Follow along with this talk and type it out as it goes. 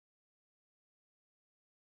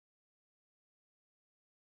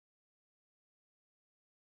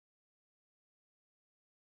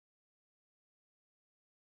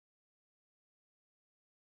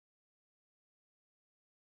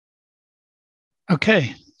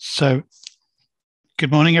Okay, so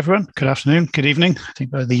good morning, everyone. Good afternoon, good evening. I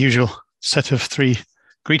think the usual set of three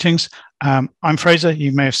greetings. I'm Fraser.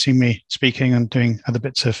 You may have seen me speaking and doing other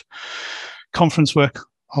bits of conference work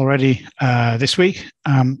already this week.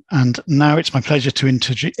 And now it's my pleasure to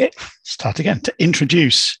introduce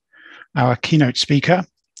our keynote speaker,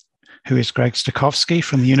 who is Greg Stachowski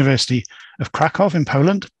from the University of Krakow in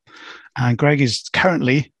Poland. And Greg is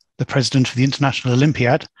currently the president of the International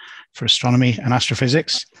Olympiad for Astronomy and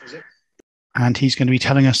Astrophysics. And he's going to be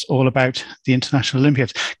telling us all about the International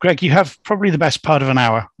Olympiads. Greg, you have probably the best part of an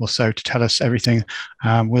hour or so to tell us everything.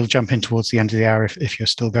 We'll jump in towards the end of the hour if you're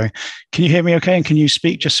still going. Can you hear me okay? And can you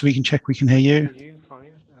speak just so we can check we can hear you?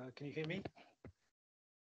 Fine. Can you hear me?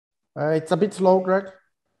 It's a bit low, Greg.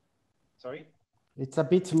 Sorry? It's a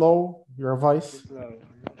bit low, your voice. It's low.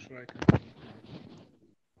 I'm not sure I can.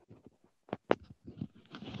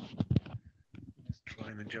 Let's try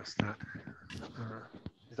and adjust that.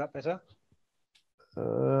 Is that better?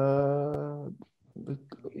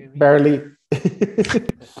 Barely.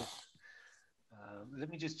 Let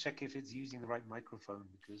me just check if it's using the right microphone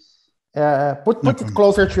because. Put it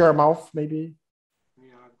closer to your mouth, maybe.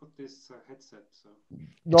 Yeah, I've got this headset. So.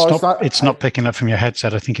 No, it's not picking up from your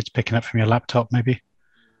headset. I think it's picking up from your laptop, maybe.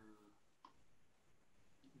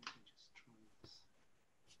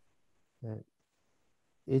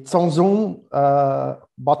 It's on Zoom,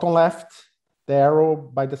 bottom left, the arrow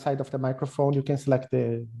by the side of the microphone. You can select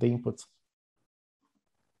the inputs.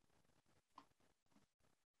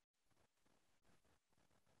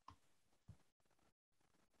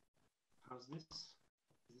 How's this?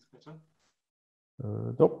 Is this better?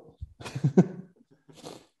 Nope. Okay,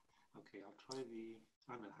 I'll try the.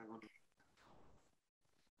 Oh no, hang on.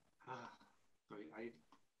 Sorry, I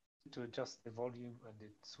need to adjust the volume and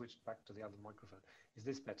it switched back to the other microphone. Is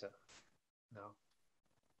this better? No.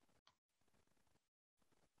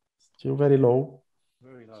 Still very low.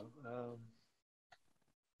 Very low. Oh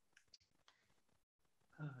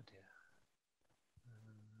dear.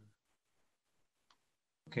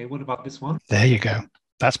 Okay, what about this one? There you go.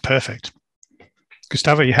 That's perfect.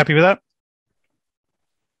 Gustavo, are you happy with that?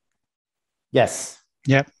 Yes.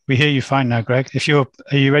 Yeah, we hear you fine now, Greg.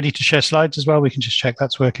 Are you ready to share slides as well? We can just check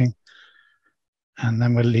that's working. And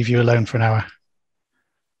then we'll leave you alone for an hour.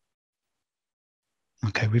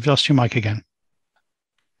 Okay, we've lost your mic again.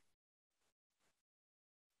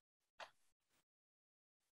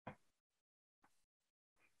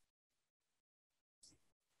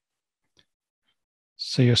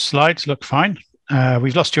 So your slides look fine.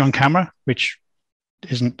 We've lost you on camera, which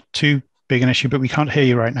isn't too big an issue, but we can't hear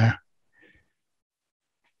you right now.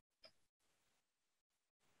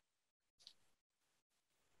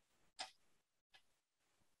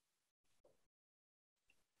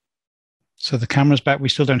 So the camera's back. We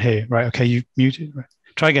still don't hear you. Right. Okay. You muted. Right.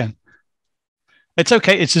 Try again. It's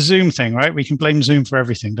okay. It's a Zoom thing, right? We can blame Zoom for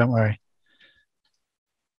everything. Don't worry.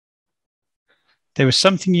 There was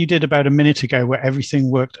something you did about a minute ago where everything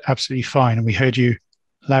worked absolutely fine. And we heard you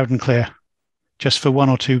loud and clear just for one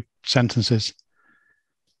or two sentences.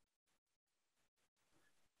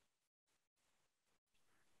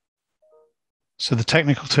 So the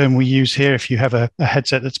technical term we use here, if you have a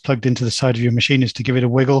headset that's plugged into the side of your machine, is to give it a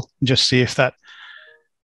wiggle and just see if that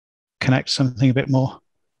connects something a bit more.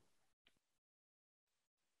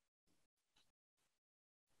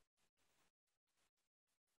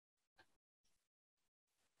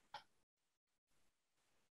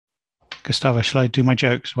 Gustavo, shall I do my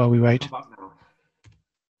jokes while we wait?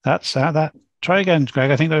 That's that. Try again, Greg.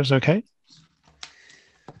 I think that was okay.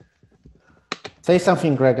 Say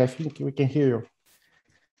something, Greg. I think we can hear you.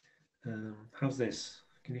 How's this?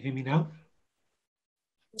 Can you hear me now?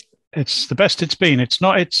 It's the best it's been. It's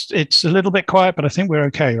not. It's a little bit quiet, but I think we're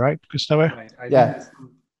okay, right, Gustavo? Right. Yeah.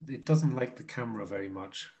 It doesn't like the camera very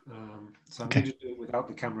much, so I'm going to do it without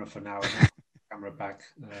the camera for now. Camera back.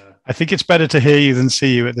 I think it's better to hear you than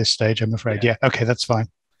see you at this stage, I'm afraid. Yeah. Okay, that's fine.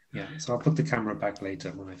 Yeah. So I'll put the camera back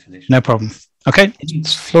later when I finish. No problem. Okay, the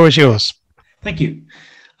floor is yours. Thank you.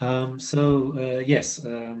 Yes.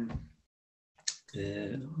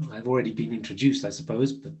 I've already been introduced, I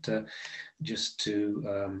suppose, but just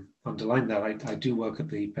to underline that, I do work at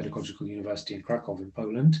the Pedagogical University in Krakow in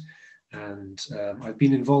Poland, and I've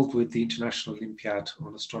been involved with the International Olympiad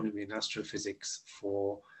on Astronomy and Astrophysics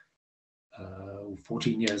for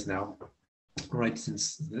 14 years now, right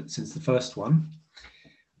since the first one,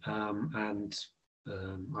 and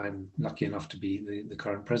I'm lucky enough to be the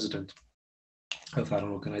current president of that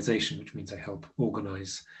organization, which means I help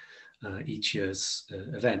organize each year's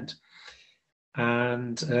event.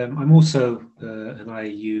 And I'm also an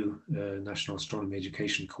IAU National Astronomy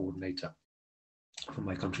Education Coordinator. from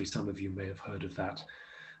my country. Some of you may have heard of that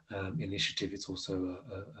initiative. It's also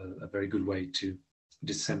a very good way to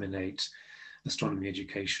disseminate astronomy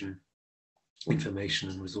education, information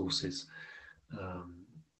and resources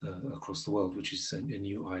across the world, which is a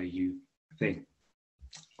new IAU thing.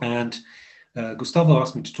 And Gustavo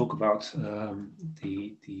asked me to talk about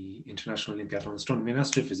the International Olympiad on Astronomy and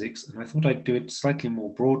Astrophysics, and I thought I'd do it slightly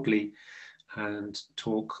more broadly and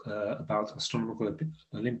talk about Astronomical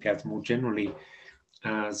Olympiads more generally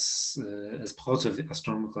as part of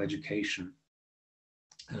astronomical education,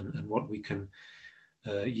 and what we can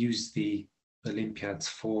use the Olympiads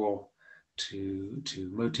for to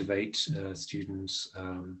motivate students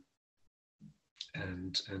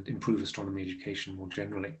and improve astronomy education more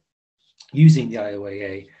generally, using the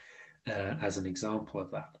IOAA as an example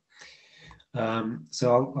of that.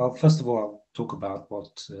 So I'll first of all I'll talk about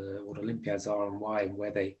what Olympiads are and why and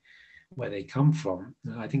where they come from.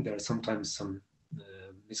 I think there are sometimes some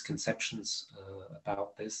misconceptions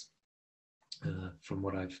about this from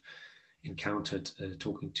what I've encountered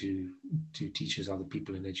talking to teachers, other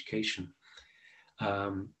people in education.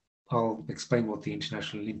 I'll explain what the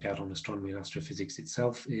International Olympiad on Astronomy and Astrophysics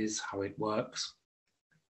itself is, how it works,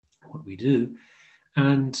 what we do,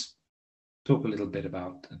 and talk a little bit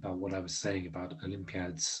about what I was saying about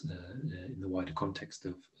Olympiads in the wider context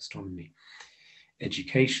of astronomy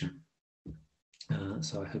education.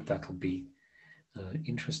 So I hope that'll be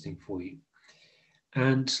interesting for you.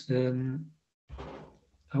 And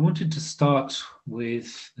I wanted to start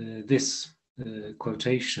with this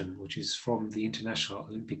quotation, which is from the International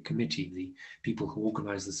Olympic Committee, the people who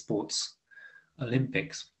organize the sports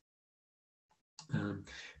Olympics,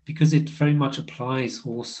 because it very much applies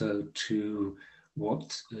also to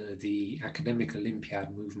what the academic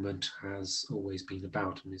Olympiad movement has always been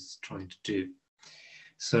about and is trying to do.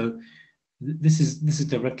 So this is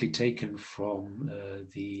directly taken from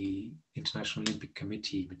the International Olympic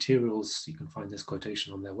Committee materials. You can find this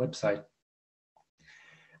quotation on their website.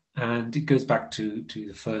 And it goes back to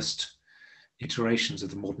the first iterations of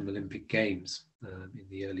the modern Olympic Games in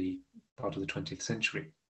the early part of the 20th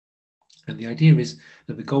century. And the idea is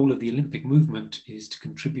that the goal of the Olympic movement is to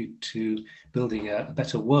contribute to building a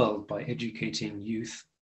better world by educating youth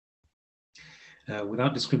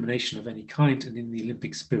without discrimination of any kind, and in the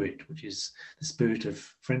Olympic spirit, which is the spirit of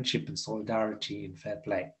friendship and solidarity and fair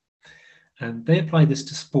play. And they apply this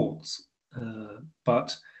to sports,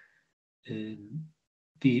 but the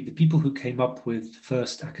people who came up with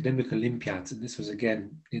first academic Olympiads, and this was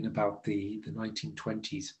again in about the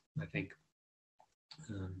 1920s, I think,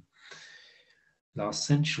 last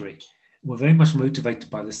century, were very much motivated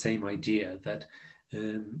by the same idea that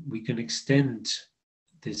we can extend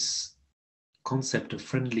this concept of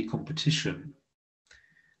friendly competition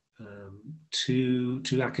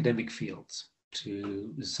to academic fields,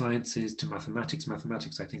 to the sciences, to mathematics.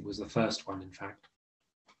 Mathematics, I think, was the first one, in fact,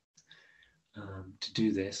 to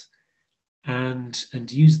do this,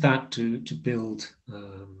 and use that to build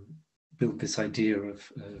this idea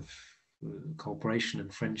of cooperation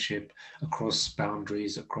and friendship across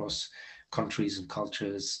boundaries, across countries and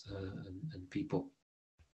cultures and people.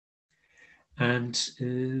 And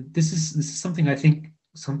this is something I think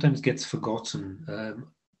sometimes gets forgotten.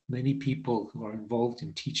 Many people who are involved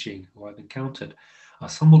in teaching, who I've encountered, are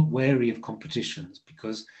somewhat wary of competitions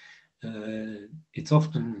because it's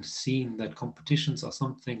often seen that competitions are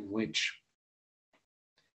something which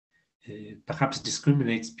perhaps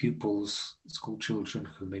discriminates pupils, school children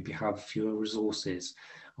who maybe have fewer resources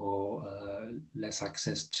or less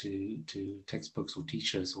access to textbooks or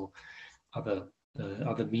teachers or other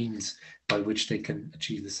means by which they can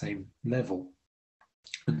achieve the same level.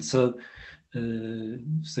 And so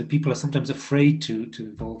people are sometimes afraid to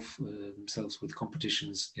involve themselves with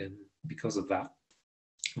competitions because of that.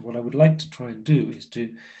 And what I would like to try and do is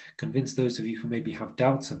to convince those of you who maybe have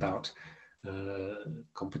doubts about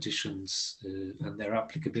competitions and their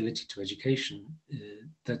applicability to education,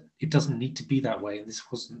 that it doesn't need to be that way, and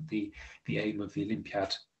this wasn't the aim of the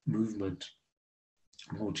Olympiad movement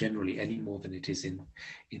more generally, any more than it is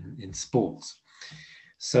in sports.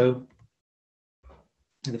 So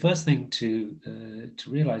the first thing to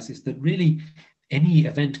realize is that really any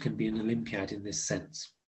event can be an Olympiad in this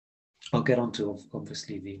sense. I'll get on to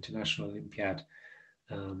obviously the International Olympiad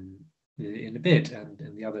in a bit,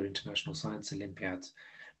 and the other international science Olympiads.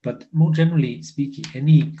 But more generally speaking,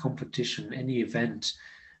 any competition, any event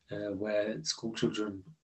where school children,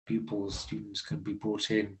 pupils, students can be brought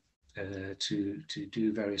in to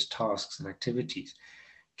do various tasks and activities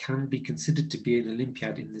can be considered to be an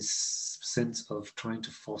Olympiad in this sense of trying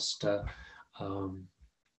to foster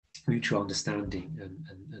mutual understanding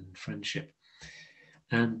and friendship.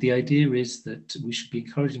 And the idea is that we should be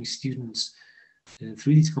encouraging students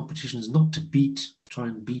through these competitions not to try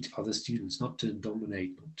and beat other students, not to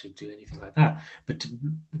dominate, not to do anything like that, but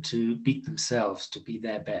to beat themselves, to be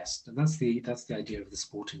their best. And that's the idea of the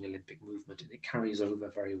sporting Olympic movement, and it carries over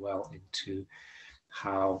very well into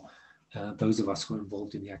how those of us who are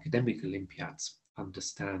involved in the academic Olympiads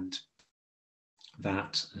understand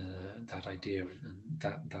that idea and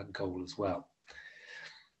that goal as well.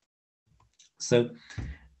 So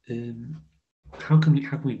how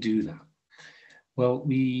can we do that? Well,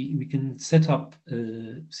 we can set up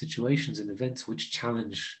situations and events which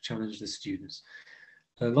challenge the students.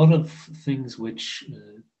 A lot of things which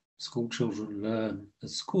school children learn at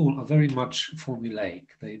school are very much formulaic.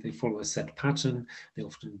 They follow a set pattern. They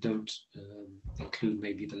often don't include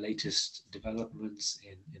maybe the latest developments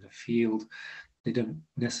in a field. They don't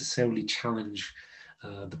necessarily challenge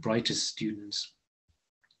the brightest students.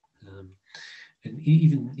 And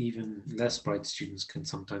even less bright students can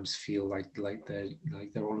sometimes feel like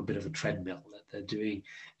they're on a bit of a treadmill, that they're doing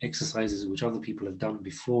exercises which other people have done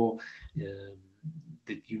before,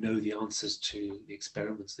 that you know the answers to the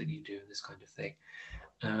experiments that you do and this kind of thing.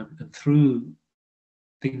 And through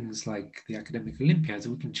things like the academic Olympiads,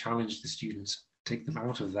 we can challenge the students, take them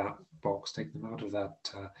out of that box, take them out of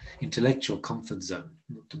that intellectual comfort zone,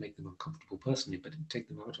 not to make them uncomfortable personally, but take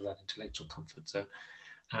them out of that intellectual comfort zone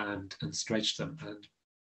and stretch them and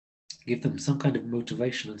give them some kind of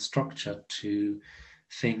motivation and structure to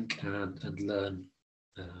think and learn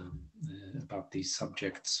about these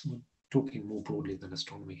subjects. We're talking more broadly than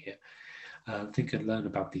astronomy here. Think and learn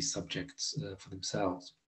about these subjects for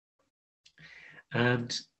themselves.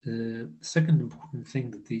 And the second important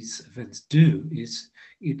thing that these events do is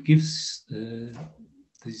it gives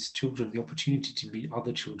these children the opportunity to meet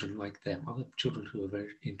other children like them, other children who are very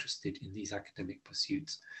interested in these academic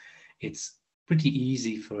pursuits. It's pretty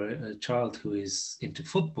easy for a child who is into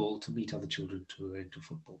football to meet other children who are into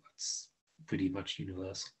football. That's pretty much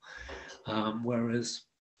universal. Whereas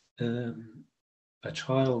a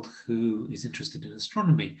child who is interested in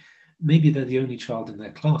astronomy, maybe they're the only child in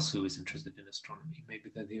their class who is interested in astronomy.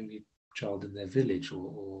 Maybe they're the only child in their village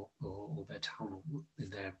or their town or in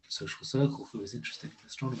their social circle who is interested in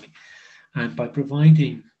astronomy. And by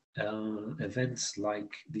providing events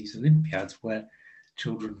like these Olympiads where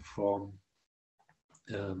children from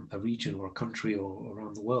a region or a country or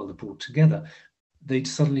around the world are brought together, they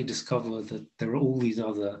suddenly discover that there are all these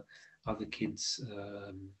other kids,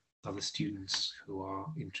 other students who are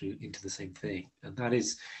into the same thing. And that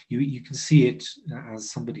is, you can see it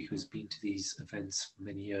as somebody who's been to these events for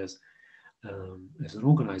many years. As an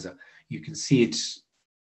organizer, you can see it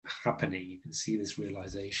happening. You can see this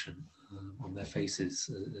realization on their faces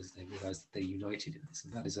as they realize that they're united in this,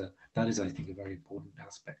 and that is, I think, a very important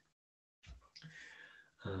aspect.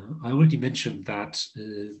 I already mentioned that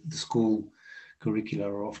the school curricula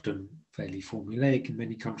are often fairly formulaic in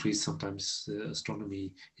many countries. Sometimes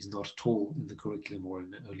astronomy is not at all in the curriculum or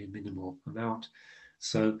in only a minimal amount.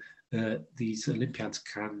 So these Olympiads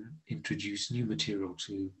can introduce new material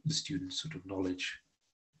to the students' sort of knowledge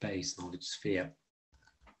base, knowledge sphere.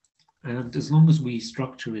 And as long as we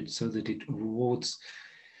structure it so that it rewards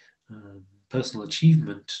personal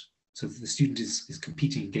achievement, so that the student is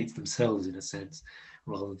competing against themselves in a sense,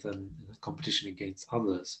 rather than a competition against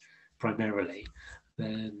others primarily,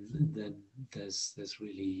 then there's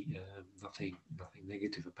really nothing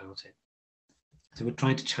negative about it. So we're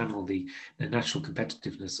trying to channel the natural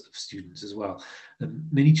competitiveness of students as well.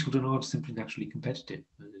 Many children are simply naturally competitive.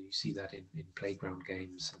 You see that in playground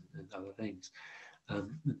games and other things.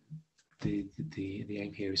 The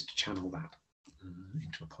aim here is to channel that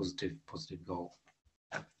into a positive goal.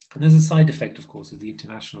 And there's a side effect, of course, of the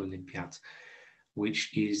international Olympiads,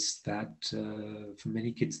 which is that for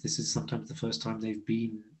many kids, this is sometimes the first time they've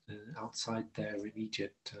been outside their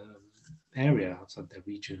immediate area, outside their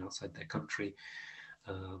region, outside their country,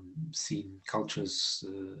 seen cultures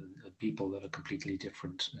and people that are completely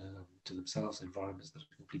different to themselves, environments that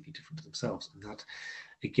are completely different to themselves. And that,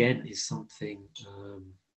 again, is something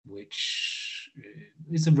which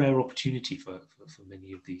is a rare opportunity for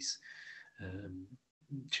many of these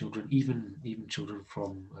children, even children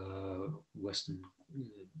from Western,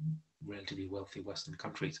 relatively wealthy Western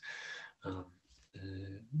countries,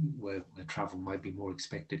 where travel might be more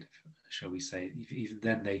expected, shall we say. Even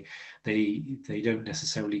then, they don't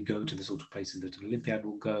necessarily go to the sort of places that an Olympiad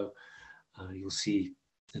will go. You'll see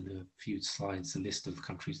in a few slides a list of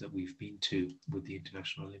countries that we've been to with the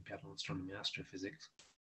International Olympiad on Astronomy and Astrophysics.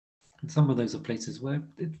 And some of those are places where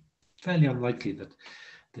it's fairly unlikely that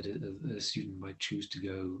a student might choose to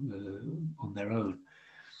go on their own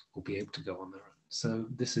or be able to go on their own. So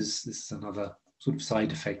this is another sort of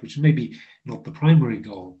side effect, which is maybe not the primary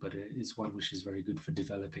goal, but it is one which is very good for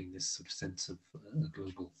developing this sort of sense of a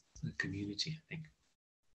global community, I think.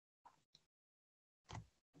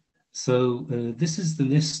 So this is the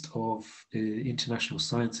list of international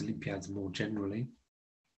science Olympiads more generally.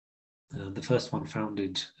 The first one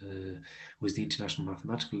founded was the International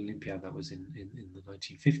Mathematical Olympiad. That was in the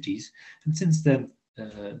 1950s. And since then,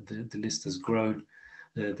 the list has grown.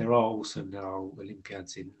 There are also now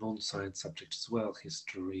Olympiads in non-science subjects as well,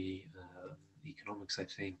 history, economics, I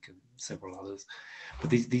think, and several others. But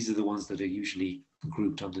these are the ones that are usually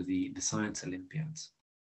grouped under the science Olympiads.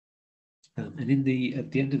 And at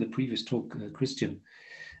the end of the previous talk, Christian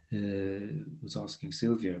was asking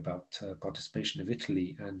Sylvia about participation of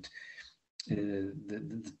Italy, and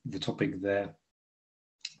the topic there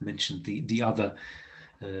mentioned the other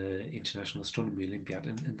International Astronomy Olympiad,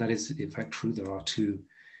 and that is in fact true. There are two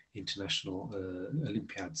international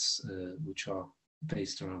Olympiads which are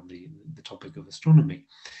based around the topic of astronomy.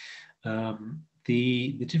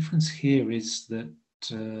 The difference here is that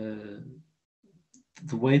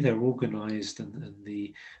the way they're organized and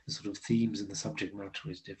the sort of themes and the subject matter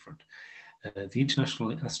is different. The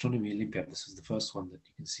International Astronomy Olympiad, this is the first one that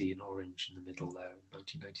you can see in orange in the middle there, in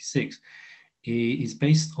 1996, is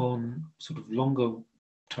based on sort of longer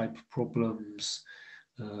type problems,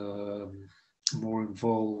 more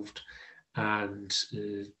involved, and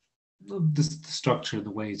the structure and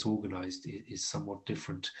the way it's organized is somewhat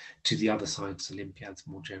different to the other science Olympiads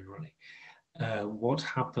more generally. What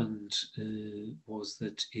happened was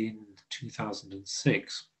that in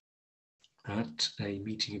 2006, at a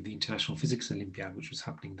meeting of the International Physics Olympiad, which was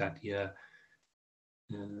happening that year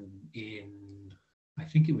I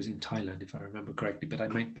think it was in Thailand, if I remember correctly, but I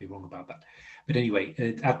might be wrong about that. But anyway,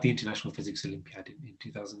 at the International Physics Olympiad in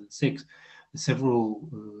 2006, several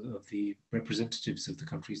of the representatives of the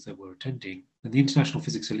countries that were attending, and the International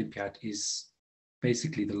Physics Olympiad is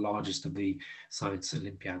basically the largest of the science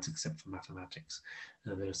Olympiads except for mathematics.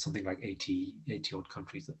 There's something like 80 odd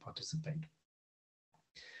countries that participate.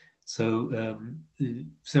 So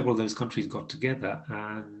several of those countries got together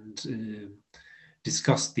and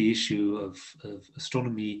discussed the issue of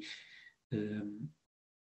astronomy and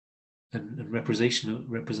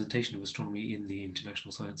representation of astronomy in the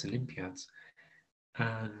International Science Olympiads,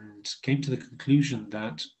 and came to the conclusion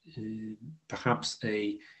that perhaps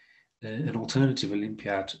an alternative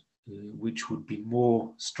Olympiad which would be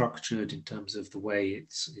more structured in terms of the way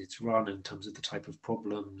it's run, in terms of the type of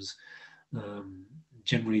problems,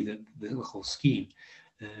 generally the whole scheme,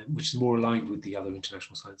 which is more aligned with the other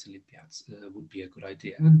International Science Olympiads, would be a good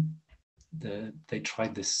idea. And they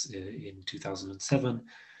tried this in 2007.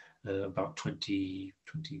 About 20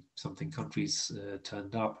 something countries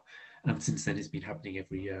turned up, and since then it's been happening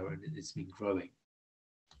every year, and it's been growing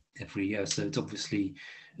every year. So it's obviously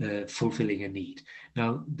fulfilling a need.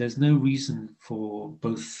 Now, there's no reason for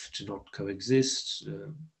both to not coexist.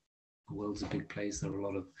 The world's a big place. There are a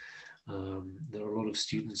lot of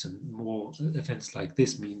students, and more events like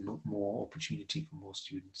this mean more opportunity for more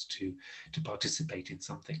students to participate in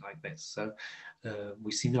something like this. So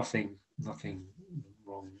we see nothing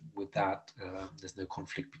wrong with that. There's no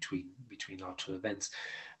conflict between our two events.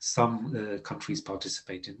 Some countries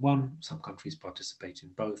participate in one, some countries participate in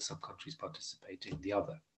both, some countries participate in the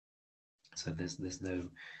other. So there's no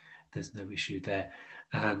issue there.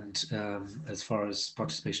 And as far as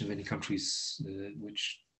participation of any countries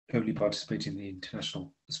which only participate in the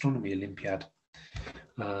International Astronomy Olympiad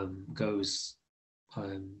goes,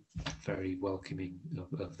 I'm very welcoming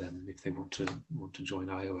of them if they want to join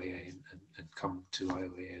IOAA and come to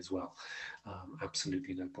IOAA as well.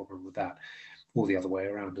 Absolutely no problem with that, or the other way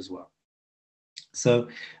around as well. So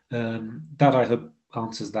that, I hope,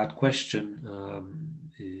 answers that question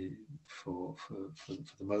for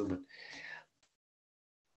the moment.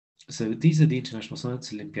 So these are the International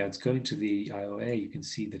Science Olympiads. Going to the IOA, you can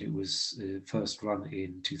see that it was first run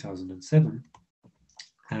in 2007,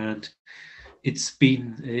 and it's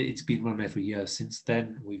been run every year since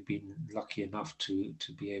then. We've been lucky enough to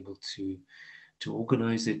be able to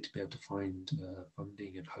organize it, to be able to find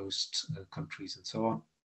funding and host countries and so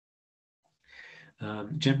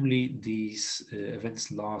on. Generally, these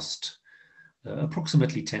events last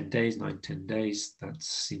approximately 10 days, 9-10 days. That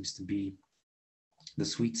seems to be the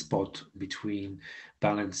sweet spot between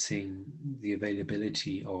balancing the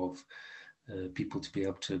availability of people to be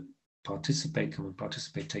able to participate, come and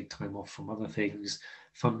participate, take time off from other things,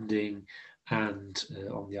 funding, and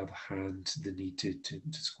on the other hand, the need to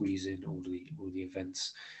squeeze in all the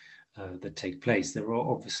events that take place. There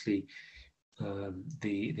are obviously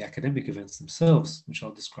the academic events themselves, which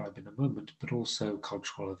I'll describe in a moment, but also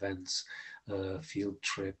cultural events, field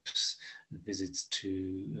trips, visits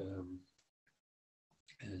to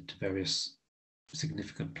various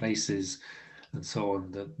significant places, and so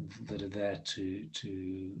on, that are there to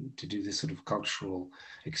do this sort of cultural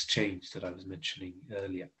exchange that I was mentioning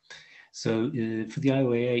earlier. So for the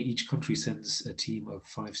IOAA, each country sends a team of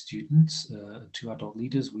 5 students, 2 adult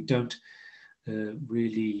leaders. We don't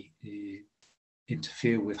really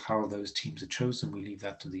interfere with how those teams are chosen. We leave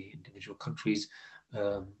that to the individual countries.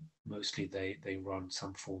 Mostly they run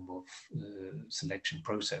some form of selection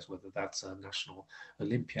process, whether that's a national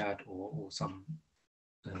Olympiad or some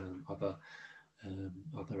other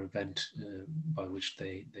event by which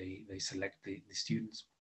they select the students.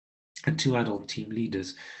 And 2 adult team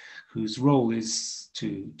leaders whose role is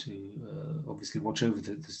to obviously watch over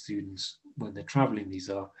the students when they're traveling. These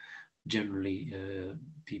are generally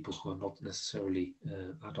people who are not necessarily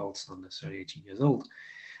adults, not necessarily 18 years old,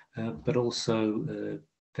 but also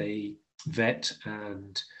they vet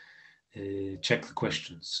and check the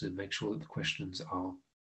questions and make sure that the questions are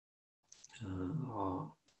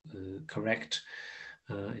correct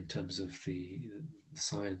in terms of the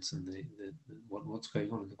science and what's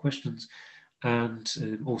going on in the questions,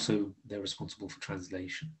 and also they're responsible for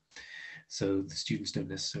translation. So the students don't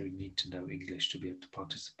necessarily need to know English to be able to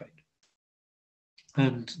participate.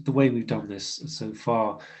 And the way we've done this so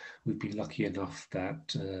far, we've been lucky enough that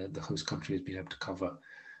the host country has been able to cover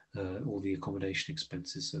all the accommodation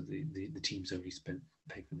expenses, so the teams only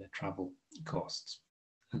pay for their travel costs.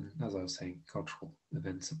 And as I was saying, cultural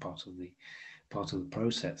events are part of the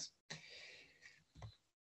process.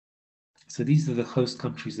 So these are the host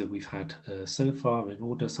countries that we've had so far in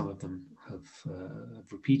order. Some of them have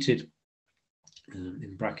repeated.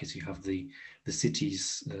 In brackets, you have the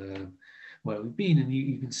cities where we've been, and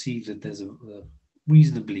you can see that there's a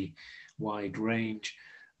reasonably wide range.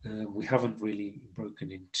 We haven't really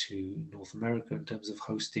broken into North America in terms of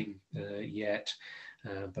hosting yet,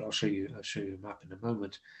 but I'll show you a map in a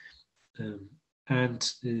moment.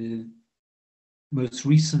 Most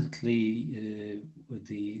recently,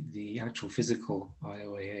 the actual physical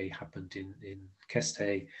IOAA happened in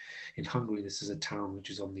Keste in Hungary. This is a town which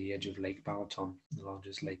is on the edge of Lake Balaton, the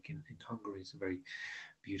largest lake in Hungary. It's a very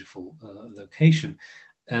beautiful location.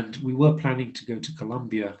 And we were planning to go to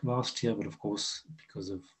Colombia last year, but of course, because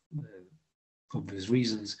of obvious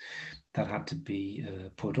reasons, that had to be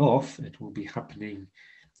put off. It will be happening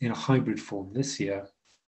in a hybrid form this year,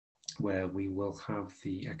 where we will have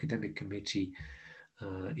the academic committee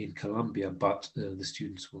in Colombia, but the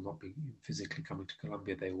students will not be physically coming to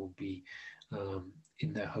Colombia. They will be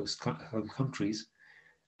in their home countries,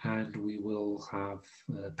 and we will have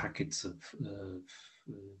packets of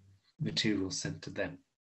materials sent to them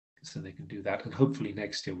so they can do that. And hopefully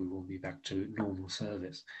next year we will be back to normal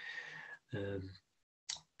service.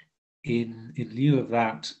 In lieu of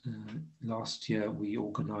that, last year we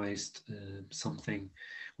organized something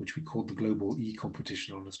which we called the Global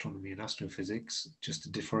E-Competition on Astronomy and Astrophysics, just to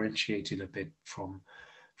differentiate it a bit from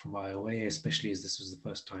IOA, especially as this was the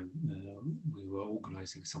first time we were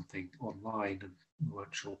organizing something online, and we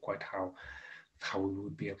weren't sure quite how we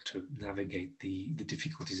would be able to navigate the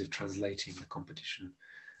difficulties of translating the competition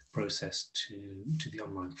process to the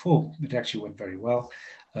online form. It actually went very well.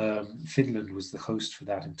 Finland was the host for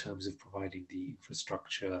that in terms of providing the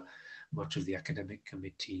infrastructure, much of the academic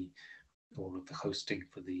committee, all of the hosting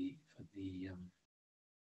for the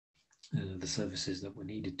services that were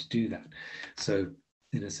needed to do that. So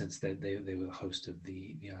in a sense, they were the host of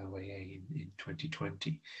the IOAA in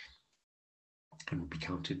 2020, and will be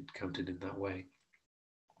counted in that way.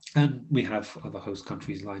 And we have other host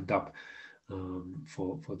countries lined up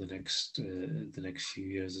for the next few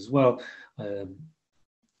years as well.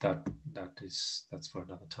 That's for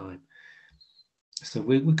another time. So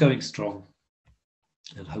we're going strong,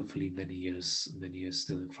 and hopefully many years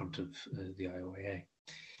still in front of the IOAA.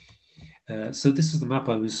 So this is the map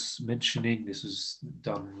I was mentioning. This was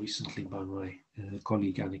done recently by my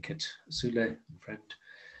colleague Aniket Sule, friend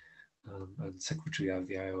and secretary of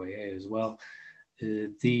the IOAA as well.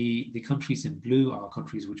 The countries in blue are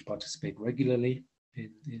countries which participate regularly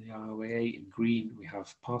in the IOAA. In green, we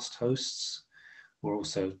have past hosts who are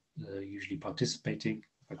also usually participating, in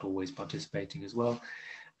fact, always participating as well.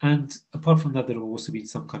 And apart from that, there have also been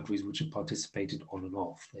some countries which have participated on and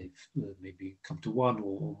off. They've maybe come to one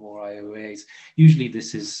or more IOAs. Usually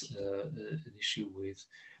this is an issue with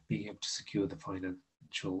being able to secure the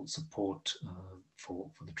financial support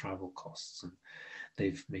for the travel costs. And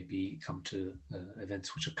they've maybe come to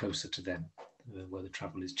events which are closer to them where the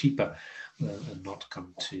travel is cheaper, and not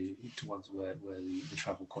come to ones where the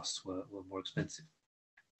travel costs were more expensive.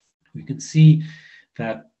 We can see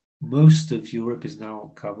that most of Europe is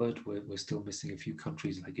now covered. We're still missing a few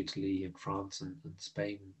countries like Italy and France and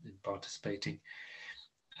Spain in participating.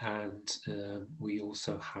 And we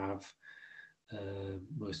also have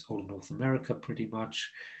most all of North America pretty much.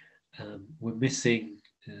 We're missing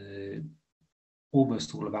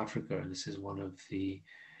almost all of Africa, and this is one of the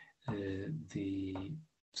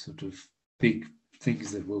sort of big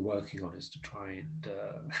things that we're working on, is to try and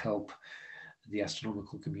help the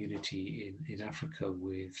astronomical community in Africa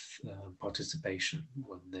with participation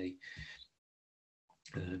when they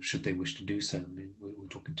should they wish to do so. I mean, we're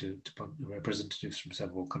talking to representatives from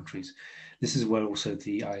several countries. This is where also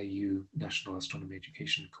the IAU National Astronomy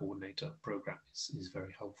Education Coordinator Program is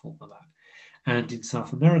very helpful for that. And in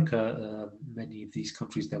South America, many of these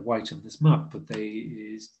countries, they're white on this map, but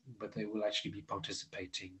they will actually be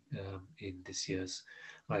participating in this year's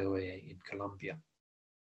IOAA in Colombia.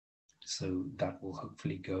 So that will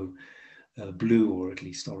hopefully go blue or at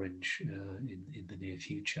least orange in the near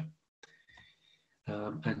future.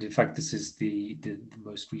 And in fact, this is the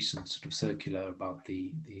most recent sort of circular about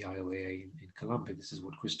the IOAA in Colombia. This is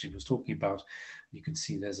what Christian was talking about. You can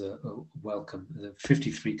see there's a welcome.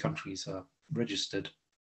 53 countries are registered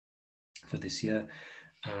for this year,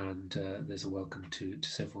 and there's a welcome to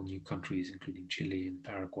several new countries, including Chile and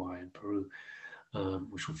Paraguay and Peru,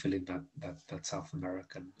 which will fill in that South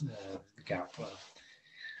American gap.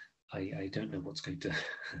 I don't know what's going to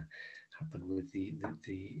happen with the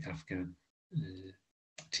Afghan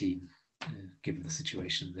team, given the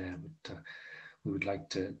situation there, but we would like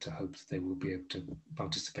to hope that they will be able to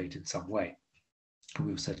participate in some way. And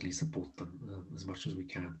we will certainly support them as much as we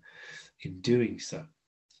can in doing so.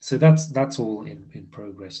 So that's all in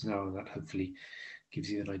progress now, and that hopefully gives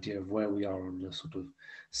you an idea of where we are on the sort of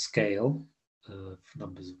scale of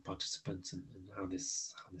numbers of participants and how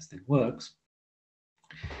this thing works.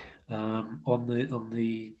 On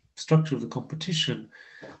the structure of the competition,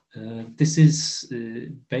 this is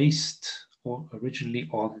based originally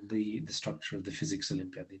on the structure of the Physics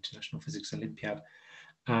Olympiad, the International Physics Olympiad,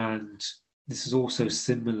 and this is also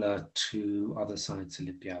similar to other science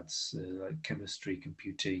Olympiads like chemistry,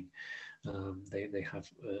 computing. They have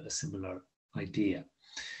a similar idea,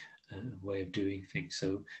 way of doing things.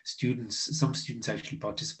 So some students actually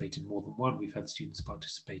participate in more than one. We've had students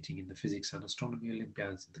participating in the Physics and Astronomy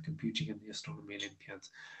Olympiads, in the Computing and the Astronomy Olympiads,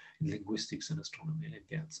 in Linguistics and Astronomy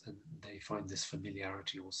Olympiads, and they find this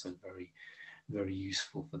familiarity also very, very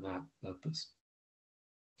useful for that purpose.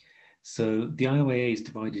 So the IOAA is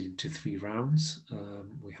divided into 3 rounds.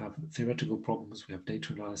 We have theoretical problems, we have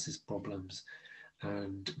data analysis problems,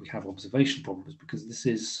 and we have observation problems, because this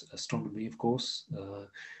is astronomy, of course.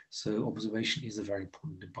 So observation is a very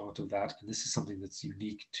important part of that, and this is something that's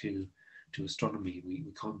unique to astronomy.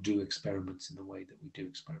 We can't do experiments in the way that we do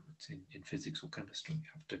experiments in physics or chemistry.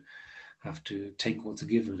 We have to take what's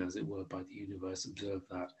given, as it were, by the universe, observe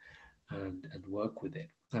that, and work with it,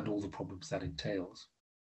 and all the problems that entails.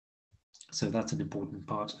 So that's an important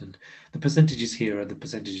part, and the percentages here are the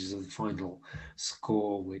percentages of the final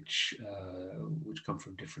score, which come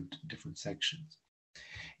from different sections.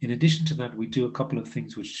 In addition to that, we do a couple of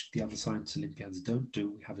things which the other science Olympiads don't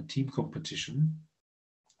do. We have a team competition,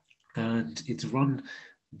 and it's run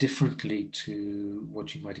differently to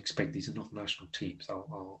what you might expect. These are not national teams.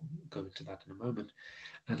 I'll go into that in a moment,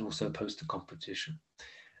 and also a poster competition.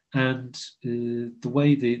 And the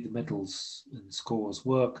way the medals and scores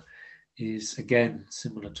work is, again,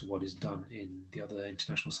 similar to what is done in the other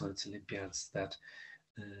International Science Olympiads, that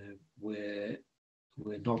we're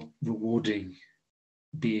not rewarding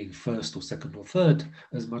being first or second or third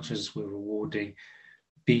as much as we're rewarding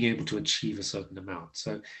being able to achieve a certain amount.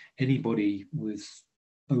 So anybody with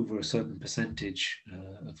over a certain percentage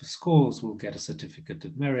of the scores will get a certificate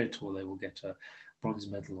of merit, or they will get a bronze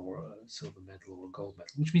medal or a silver medal or a gold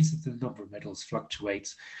medal, which means that the number of medals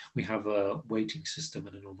fluctuates. We have a weighting system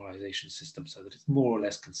and a normalization system so that it's more or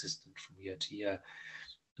less consistent from year to year,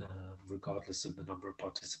 regardless of the number of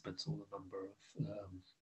participants or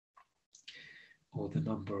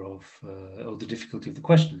the difficulty of the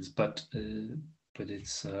questions. But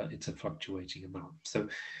it's a fluctuating amount. So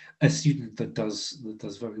a student that does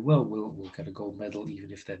very well will get a gold medal,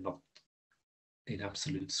 even if they're not in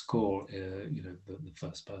absolute score, the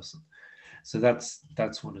first person. So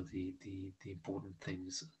that's one of the important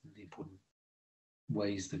things, the important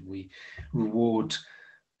ways that we reward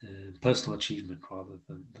personal achievement rather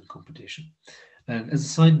than competition. And as a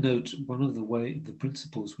side note, one of the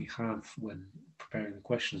principles we have when preparing the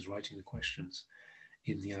questions, writing the questions,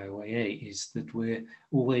 in the IOAA is that we're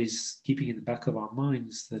always keeping in the back of our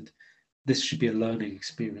minds that this should be a learning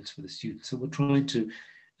experience for the students. So we're trying to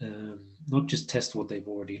not just test what they've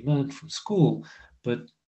already learned from school, but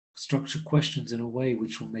structure questions in a way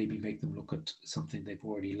which will maybe make them look at something they've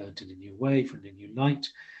already learned in a new way, from a new light,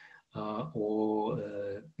 or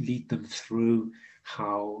lead them through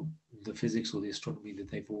how the physics or the astronomy that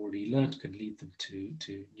they've already learned can lead them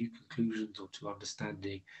to new conclusions or to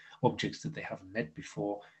understanding objects that they haven't met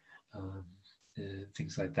before,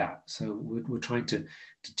 things like that. So we're trying to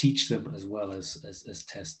teach them as well as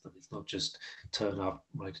test them. It's not just turn up,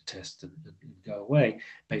 write a test and go away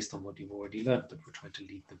based on what you've already learned, but we're trying to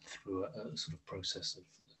lead them through a sort of process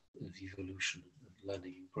of evolution and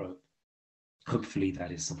learning and growth. Hopefully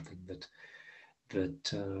that is something that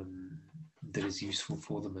is useful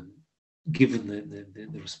for them, and given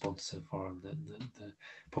the response so far and the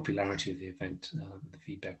popularity of the event, the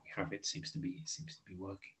feedback we have, it seems to be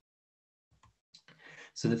working.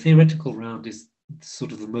 So the theoretical round is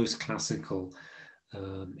sort of the most classical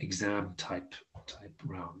exam type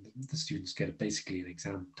round. The students get basically an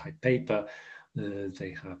exam type paper.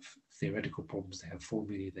 They have theoretical problems, they have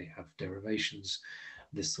formulae, they have derivations,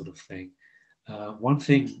 this sort of thing. One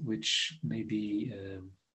thing which maybe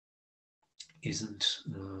isn't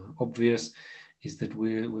obvious is that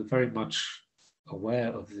we're very much aware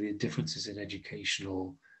of the differences in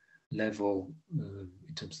educational level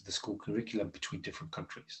in terms of the school curriculum between different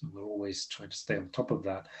countries, and we're always trying to stay on top of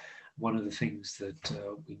that. One of the things that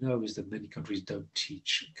we know is that many countries don't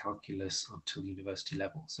teach calculus until university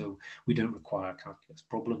level, so we don't require calculus.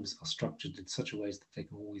 Problems are structured in such a way that they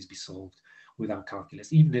can always be solved without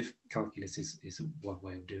calculus, even if calculus is one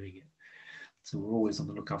way of doing it. So we're always on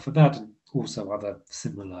the lookout for that, and also other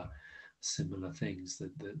similar things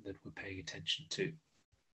that we're paying attention to.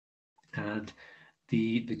 And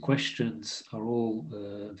the questions are all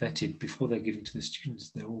vetted before they're given to the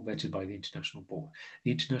students. They're all vetted by the International Board.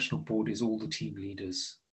 The International Board is all the team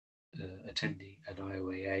leaders attending an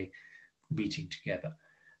IOAA meeting together.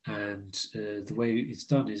 And the way it's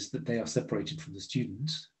done is that they are separated from the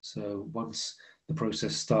students. So once the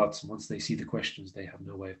process starts, and once they see the questions, they have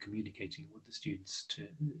no way of communicating with the students to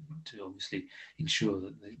obviously ensure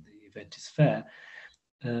that the event is fair.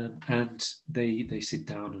 And they sit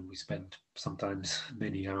down, and we spend sometimes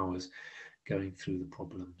many hours going through the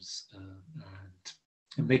problems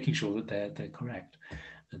and making sure that they're correct,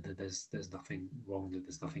 and that there's nothing wrong, that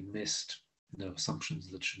there's nothing missed, no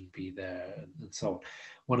assumptions that shouldn't be there, and so on.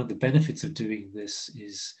 One of the benefits of doing this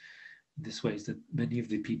is that many of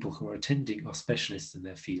the people who are attending are specialists in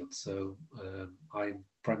their field. So I'm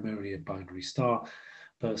primarily a binary star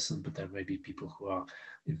person, but there may be people who are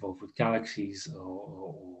involved with galaxies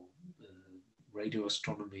or radio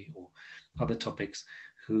astronomy or other topics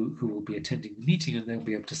who will be attending the meeting, and they'll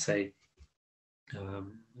be able to say,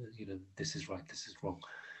 this is right, this is wrong.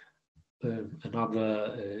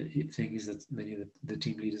 Another thing is that many of the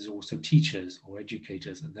team leaders are also teachers or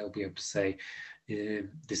educators, and they'll be able to say,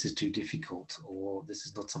 this is too difficult, or this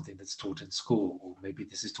is not something that's taught in school, or maybe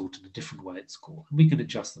this is taught in a different way at school. And we can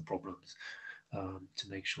adjust the problems to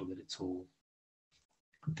make sure that it's all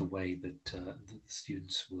the way that the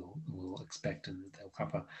students will expect, and that they'll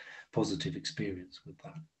have a positive experience with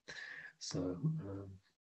that. So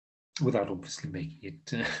without obviously making it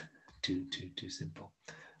too simple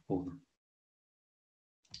for them.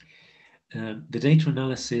 The data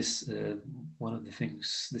analysis, one of the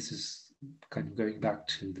things, this is kind of going back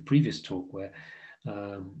to the previous talk where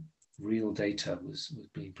real data was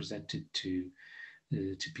being presented to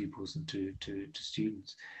pupils and to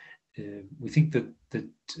students. We think that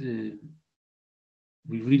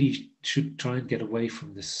we really should try and get away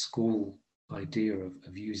from this school idea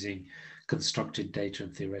of using constructed data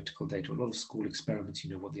and theoretical data. A lot of school experiments, you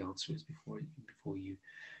know what the answer is before you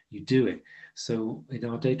do it. So in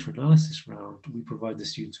our data analysis round, we provide the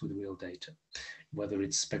students with real data, whether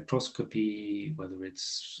it's spectroscopy, whether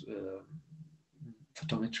it's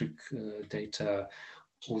photometric data,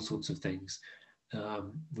 all sorts of things.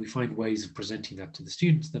 We find ways of presenting that to the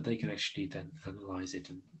students that they can actually then analyze it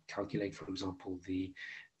and calculate, for example, the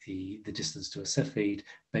distance to a Cepheid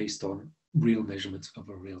based on real measurements of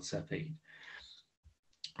a real Cepheid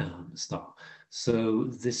star. So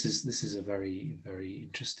this is a very, very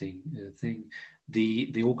interesting thing.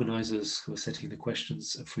 The organizers who are setting the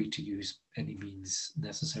questions are free to use any means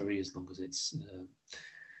necessary as long as it's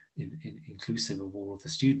inclusive of all of the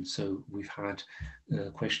students. So we've had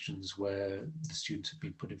questions where the students have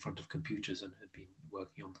been put in front of computers and have been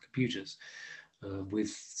working on the computers with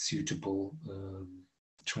suitable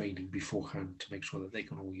training beforehand to make sure that they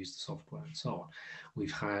can all use the software and so on.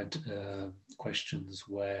 We've had questions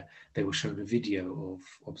where they were shown a video of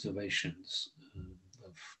observations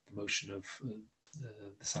of the motion of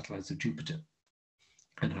the satellites of Jupiter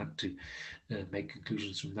and had to make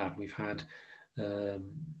conclusions from that. We've had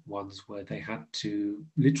ones where they had to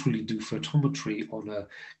literally do photometry on a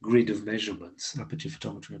grid of measurements, aperture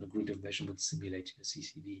photometry on a grid of measurements simulating a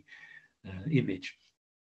CCD image.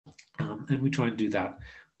 And we try and do that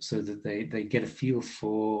so that they get a feel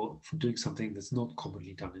for doing something that's not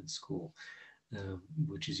commonly done in school,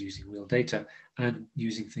 which is using real data and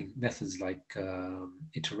using methods like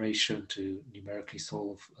iteration to numerically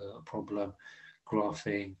solve a problem,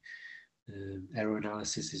 graphing. Error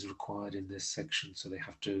analysis is required in this section, so they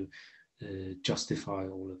have to justify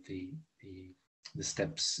all of the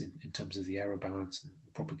steps in terms of the error balance and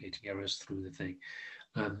propagating errors through the thing.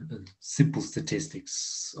 And simple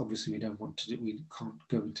statistics. Obviously, we can't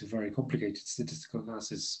go into very complicated statistical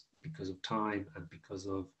analysis because of time and because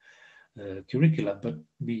of curricula, but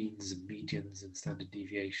means and medians and standard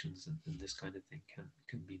deviations and this kind of thing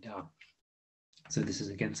can be done. So this is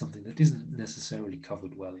again something that isn't necessarily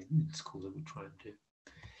covered well in school that we try and do.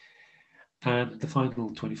 And the final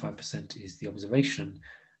 25% is the observation.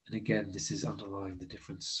 And again, this is underlying the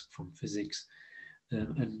difference from physics.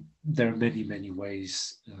 And there are many, many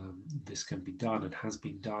ways this can be done. It has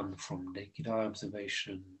been done from naked eye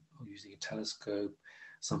observation or using a telescope.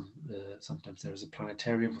 Sometimes there is a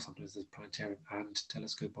planetarium, or sometimes there's planetarium and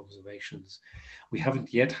telescope observations. We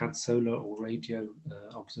haven't yet had solar or radio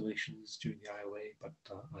observations during the IOA, but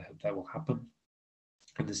I hope that will happen.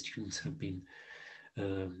 And the students have been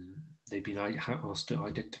they've been asked to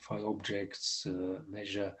identify objects,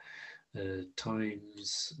 measure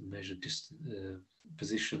times, measure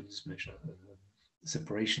positions, measure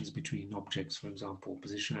separations between objects, for example,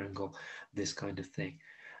 position angle, this kind of thing.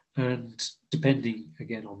 And depending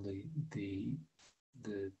again on the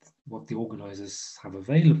what the organizers have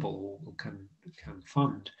available or can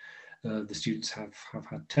fund, the students have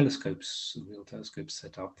had telescopes, real telescopes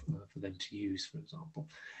set up for them to use, for example,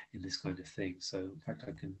 in this kind of thing. So in fact,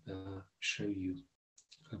 I can show you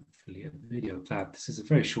hopefully a video of that. This is a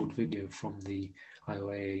very short video from the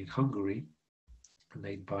IOA in Hungary,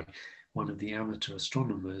 made by one of the amateur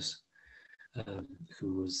astronomers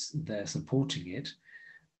who was there supporting it,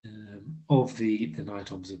 of the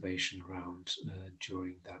night observation round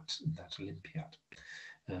during that Olympiad.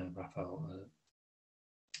 Raphael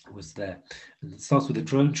was there. And it starts with a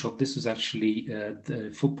drone shot. This was actually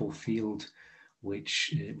the football field,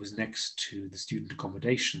 which was next to the student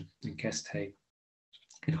accommodation in Keszthely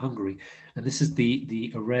in Hungary. And this is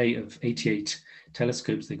the array of 88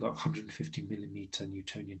 telescopes. They got 150 millimeter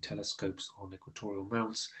Newtonian telescopes on equatorial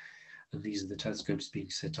mounts. And these are the telescopes being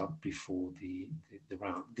set up before the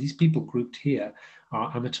round. These people grouped here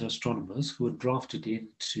are amateur astronomers who are drafted in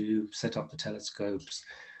to set up the telescopes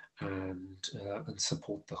and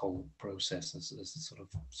support the whole process as a sort of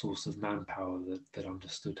source of manpower that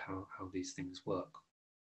understood how these things work.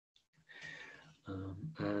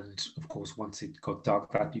 And of course, once it got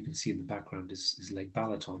dark, that you can see in the background is Lake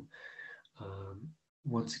Balaton.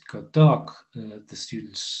 Once it got dark, the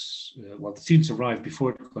students arrived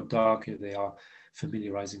before it got dark. They are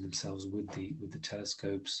familiarizing themselves with the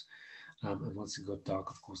telescopes, and once it got dark,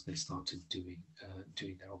 of course, they started doing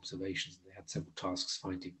their observations. They had several tasks,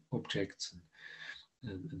 finding objects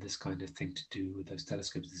and this kind of thing to do with those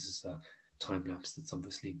telescopes. This is a time lapse that's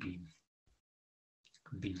obviously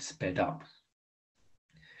been sped up.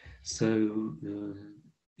 So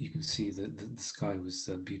you can see that the sky was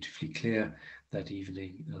beautifully clear that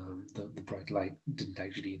evening. The bright light didn't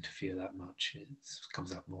actually interfere that much. It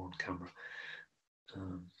comes out more on camera.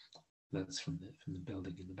 That's from the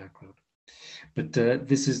building in the background. But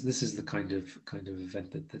this is the kind of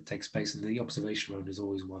event that takes place, and the observation round is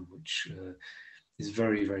always one which is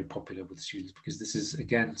very, very popular with students, because this is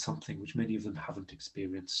again something which many of them haven't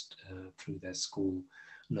experienced through their school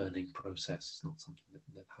learning process. It's not something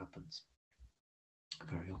that happens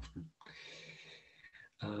very often.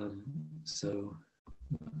 So,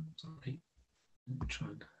 sorry, I'm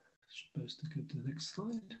supposed to go to the next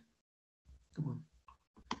slide. Come on.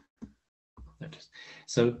 There it is.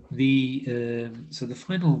 So the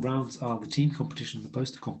final rounds are the team competition and the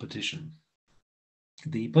poster competition.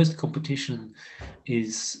 The poster competition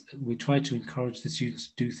is, we try to encourage the students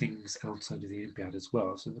to do things outside of the Olympiad as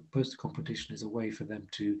well. So the poster competition is a way for them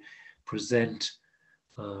to present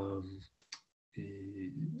a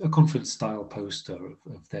conference style poster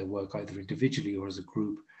of their work, either individually or as a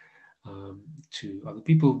group, to other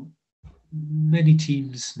people. many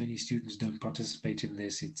students don't participate in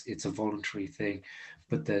this. It's a voluntary thing,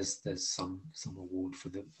 but there's some award for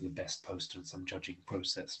the best poster and some judging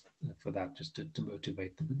process for that, just to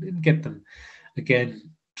motivate them and get them, again,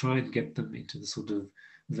 try and get them into the sort of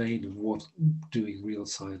vein of what doing real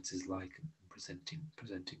science is like, and presenting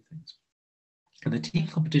things. And the team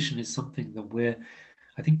competition is something that we're,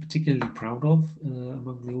 I think, particularly proud of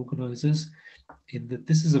among the organizers, in that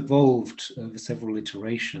this has evolved over several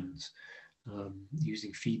iterations,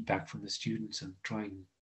 using feedback from the students and trying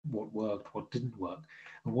what worked, what didn't work.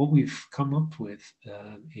 And what we've come up with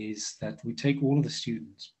is that we take all of the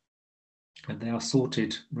students and they are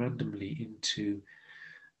sorted randomly into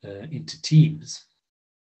teams,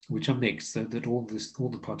 which are mixed, so that all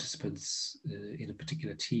the participants in a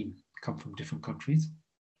particular team come from different countries.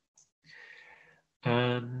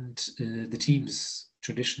 And the teams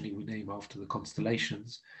traditionally we name after the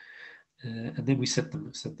constellations, and then we set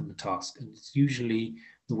them a task. And it's usually,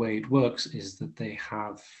 the way it works is that they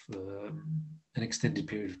have an extended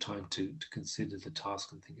period of time to consider the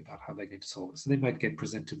task and think about how they're going to solve it. So they might get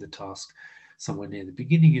presented the task somewhere near the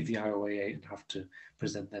beginning of the IOAA and have to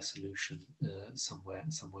present their solution somewhere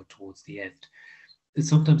towards the end. And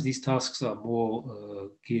sometimes these tasks are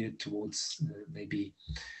more geared towards maybe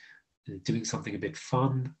doing something a bit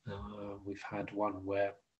fun. We've had one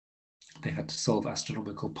where they had to solve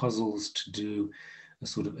astronomical puzzles to do a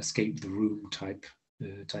sort of escape the room type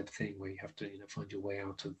thing, where you have to find your way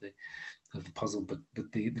out of the puzzle, but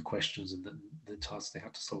the questions and the tasks they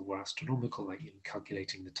had to solve were astronomical, like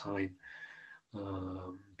calculating the time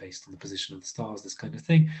based on the position of the stars, this kind of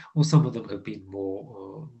thing. Or some of them have been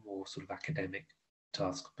more sort of academic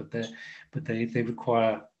tasks, but they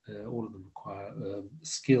require all of them require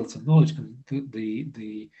skills and knowledge. And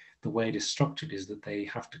the way it is structured is that they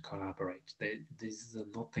have to collaborate. These are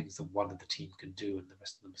not things that one of the team can do and the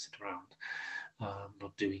rest of them sit around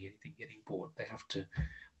not doing anything, getting bored. They have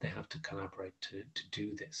to collaborate to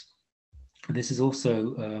do this. And this is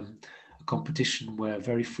also a competition where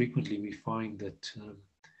very frequently we find that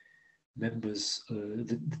members,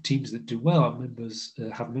 the teams that do well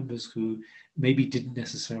are have members who maybe didn't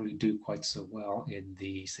necessarily do quite so well in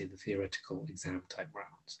the theoretical exam type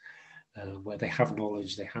rounds, where they have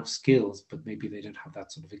knowledge, they have skills, but maybe they don't have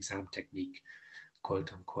that sort of exam technique,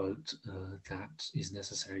 quote unquote, that is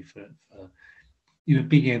necessary for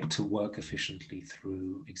being able to work efficiently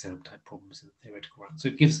through exam type problems in the theoretical round. So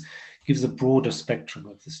it gives a broader spectrum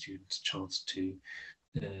of the students a chance to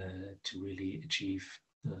really achieve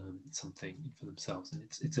something for themselves. And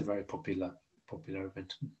it's a very popular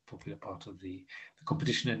event, popular part of the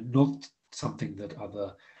competition, and not something that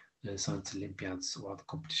other science Olympiads or other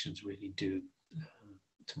competitions really do,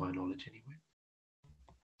 to my knowledge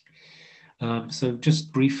anyway. So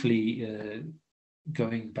just briefly,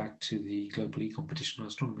 going back to the global e-competition on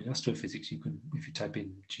astronomy and astrophysics, you can, if you type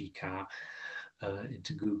in GHOU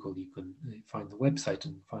into Google, you can find the website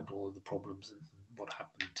and find all of the problems and what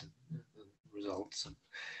happened and results and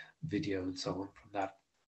video and so on from that.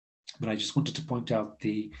 But I just wanted to point out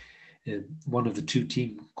the one of the two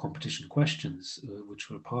team competition questions, which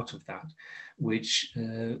were part of that, which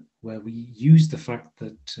where we used the fact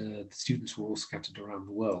that the students were all scattered around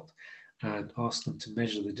the world, and asked them to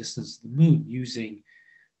measure the distance to the moon using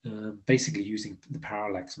basically using the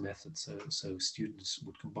parallax method. So students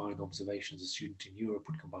would combine observations. A student in Europe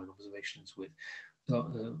would combine observations with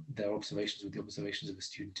their observations with the observations of a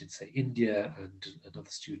student in, say, India, and another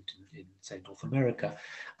student in say, North America,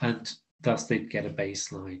 and thus they'd get a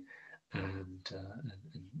baseline and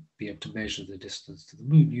be able to measure the distance to the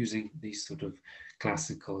moon using these sort of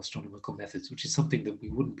classical astronomical methods, which is something that we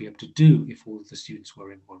wouldn't be able to do if all of the students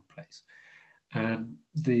were in one place. And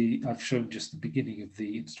I've shown just the beginning of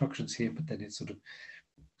the instructions here, but then it sort of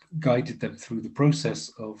guided them through the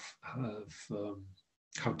process of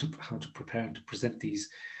how to prepare and to present these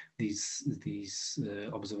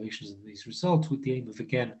observations and these results, with the aim of,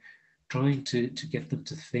 again, trying to get them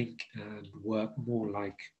to think and work more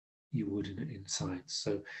like you would in science.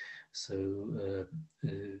 So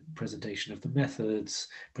presentation of the methods,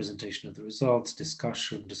 presentation of the results,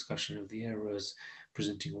 discussion of the errors,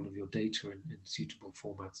 presenting all of your data in suitable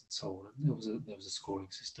formats and so on. And there was a scoring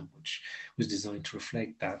system which was designed to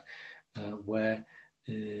reflect that, where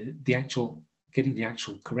getting the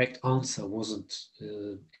actual correct answer wasn't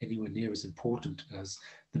anywhere near as important as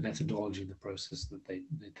the methodology and the process that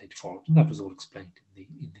they'd followed. And that was all explained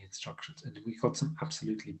in the instructions. And we got some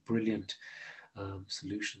absolutely brilliant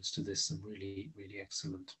solutions to this, some really, really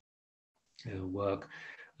excellent work.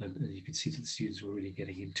 And you can see that the students were really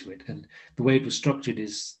getting into it. And the way it was structured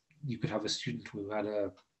is you could have a student who had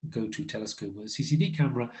a GHOU telescope with a CCD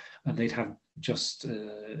camera, and they'd have just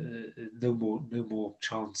no more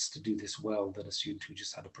chance to do this well than a student who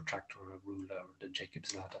just had a protractor or a ruler and a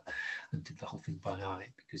Jacob's ladder and did the whole thing by eye,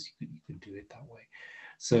 because you could do it that way.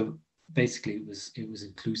 So basically, it was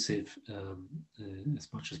inclusive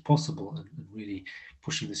as much as possible, and really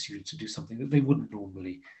pushing the students to do something that they wouldn't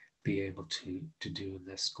normally be able to do in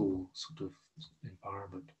their school sort of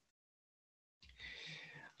environment.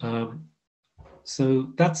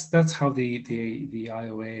 So that's how the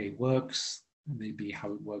IOA works. Maybe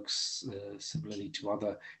how it works similarly to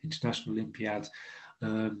other international Olympiads.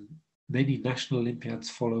 Many national Olympiads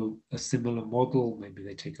follow a similar model. Maybe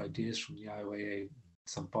they take ideas from the IOA in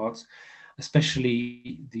some parts,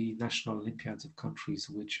 especially the national Olympiads of countries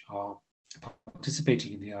which are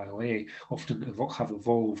participating in the IOA often have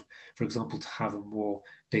evolved, for example, to have a more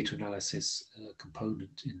data analysis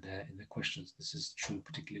component in their questions. This is true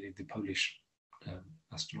particularly of the Polish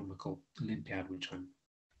Astronomical Olympiad, which I'm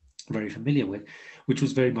very familiar with, which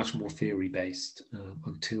was very much more theory-based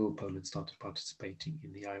until Poland started participating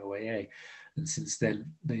in the IOAA. And since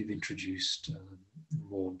then, they've introduced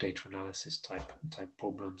more data analysis type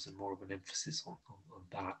problems and more of an emphasis on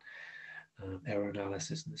that. Error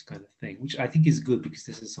analysis and this kind of thing, which I think is good, because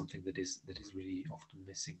this is something that is really often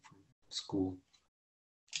missing from school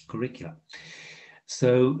curricula.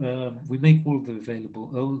 So we make all the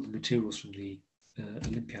materials from the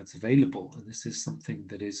Olympiads available, and this is something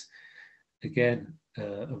that is, again,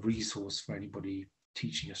 a resource for anybody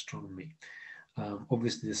teaching astronomy.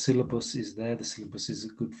 Obviously, the syllabus is there. The syllabus is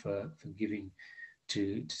good for giving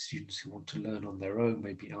to students who want to learn on their own,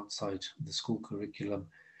 maybe outside the school curriculum.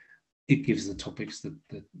 It gives the topics that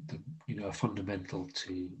are fundamental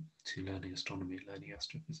to learning astronomy and learning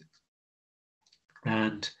astrophysics.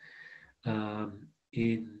 And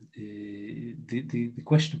in the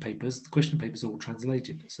question papers are all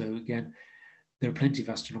translated. So again, there are plenty of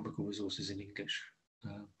astronomical resources in English,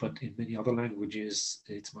 but in many other languages,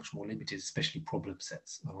 it's much more limited, especially problem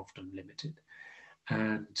sets are often limited.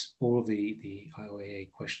 And all of the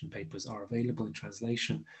IOAA question papers are available in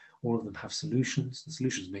translation. All of them have solutions. The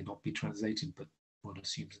solutions may not be translated, but one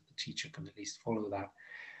assumes that the teacher can at least follow that.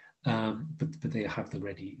 But they have the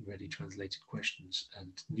ready translated questions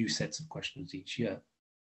and new sets of questions each year.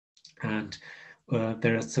 And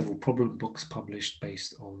there are several problem books published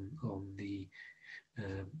based on the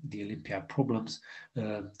Olympiad problems.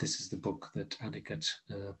 This is the book that Aniket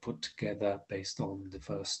put together based on the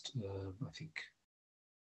first, I think,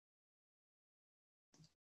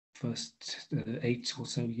 first 8 or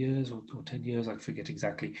so years or 10 years, I forget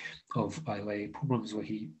exactly, of IOA problems, where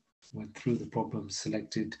he went through the problems,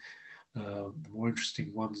 selected the more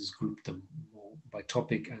interesting ones, grouped them more by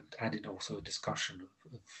topic, and added also a discussion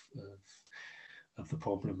of the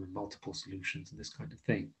problem and multiple solutions and this kind of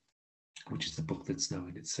thing, which is the book that's now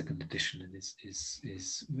in its second edition and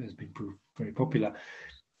has been proved very popular.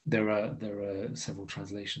 There are several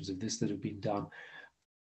translations of this that have been done.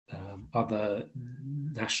 Other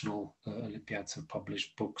national Olympiads have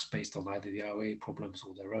published books based on either the IOA problems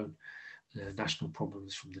or their own national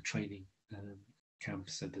problems from the training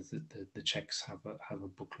camps. So the Czechs have a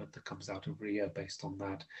booklet that comes out every year based on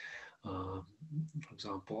that. For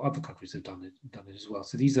example, other countries have done it as well.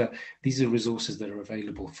 So these are resources that are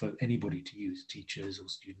available for anybody to use, teachers or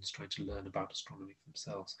students trying to learn about astronomy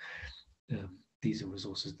themselves. These are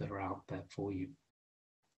resources that are out there for you,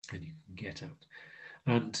 and you can get out.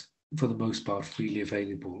 And for the most part, freely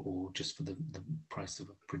available, or just for the price of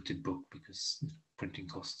a printed book, because printing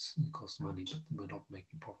costs money, but we're not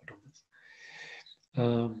making profit on this.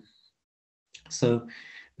 So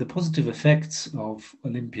the positive effects of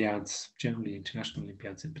Olympiads, generally international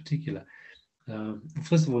Olympiads in particular,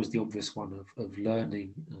 first of all is the obvious one of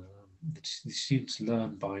learning. The students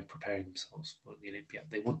learn by preparing themselves for the Olympiad.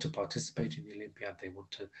 They want to participate in the Olympiad. They want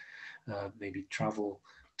to maybe travel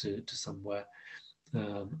to somewhere.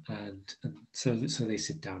 And so they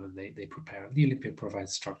sit down and they prepare. The Olympiad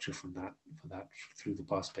provides structure for that through the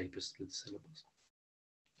past papers, through the syllabus.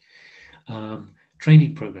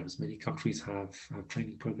 Training programs. Many countries have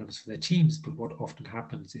training programs for their teams, but what often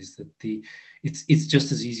happens is that it's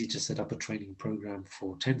just as easy to set up a training program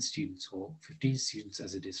for 10 students or 15 students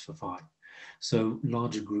as it is for 5. So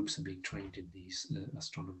larger groups are being trained in these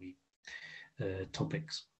astronomy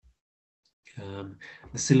topics.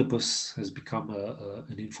 The syllabus has become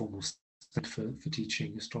an informal standard for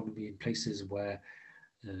teaching astronomy in places where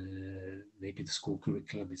maybe the school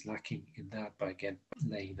curriculum is lacking in that, but again,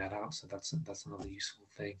 laying that out, so that's another useful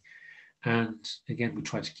thing. And again, we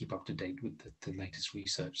try to keep up to date with the latest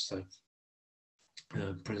research. So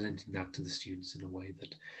presenting that to the students in a way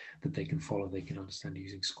that they can follow, they can understand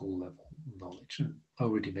using school level knowledge. And I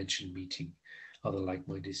already mentioned meeting other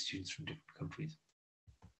like-minded students from different countries.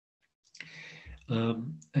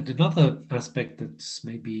 And another aspect that's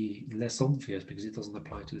maybe less obvious because it doesn't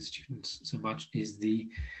apply to the students so much is the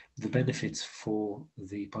benefits for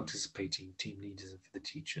the participating team leaders and for the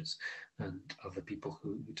teachers and other people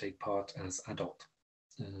who take part as adult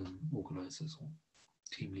organizers or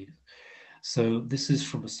team leaders. So this is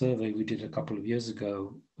from a survey we did a couple of years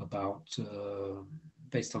ago about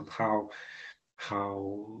based on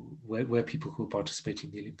where people who were participating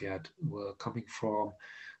in the Olympiad were coming from.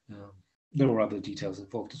 There were other details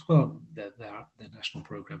involved as well, their national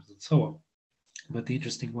programs and so on. But the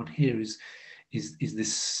interesting one here is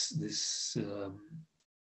this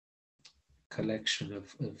collection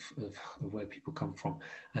of where people come from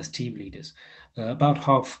as team leaders. About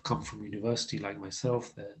half come from university, like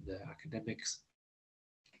myself, they're academics.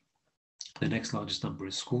 The next largest number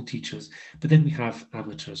is school teachers, but then we have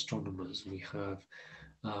amateur astronomers, we have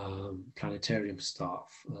planetarium staff,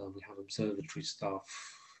 we have observatory staff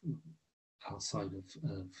outside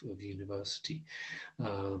of university.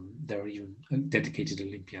 There are even dedicated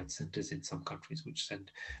Olympiad centers in some countries which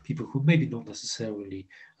send people who maybe not necessarily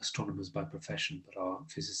astronomers by profession, but are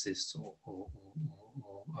physicists or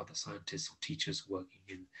other scientists or teachers working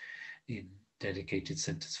in dedicated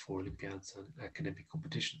centers for Olympiads and academic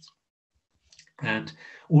competitions. And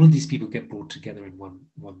all of these people get brought together in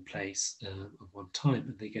one place at one time,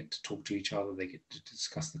 and they get to talk to each other, they get to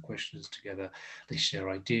discuss the questions together, they share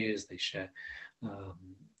ideas, they share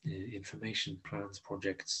information, plans,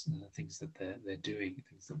 projects, things that they're doing,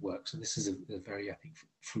 things that work. So this is a very, I think,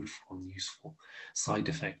 fruitful and useful side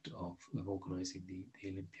effect of organizing the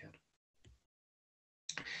Olympiad.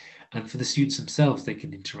 And for the students themselves, they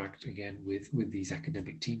can interact again with these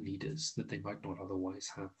academic team leaders that they might not otherwise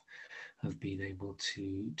have been able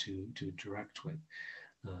to interact with.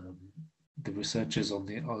 The researchers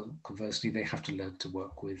conversely, they have to learn to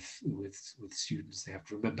work with students. They have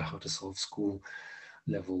to remember how to solve school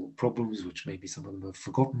level problems, which maybe some of them have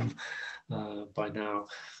forgotten by now.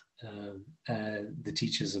 The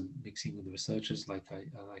teachers are mixing with the researchers, like I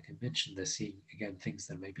mentioned. They're seeing again things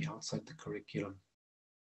that may be outside the curriculum.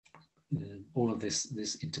 All of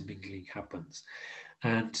this intermingling happens.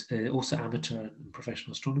 And also amateur and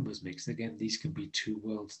professional astronomers mix. Again, these can be two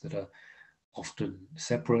worlds that are often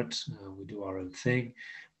separate. We do our own thing,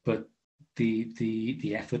 but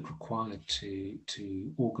the effort required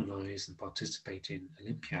to organize and participate in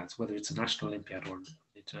Olympiads, whether it's a national Olympiad or an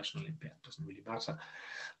international Olympiad, doesn't really matter,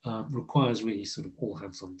 requires really sort of all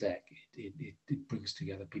hands on deck. It brings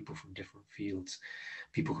together people from different fields,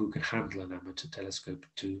 people who can handle an amateur telescope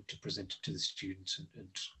to present it to the students and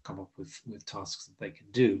come up with tasks that they can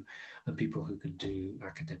do, and people who can do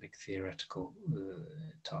academic theoretical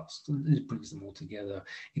tasks. And it brings them all together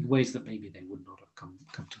in ways that maybe they would not have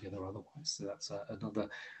come together otherwise. So that's another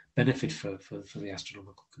benefit for the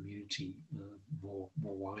astronomical community more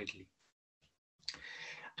widely.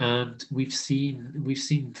 And we've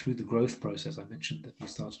seen through the growth process. I mentioned that we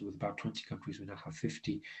started with about 20 countries. We now have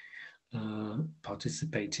 50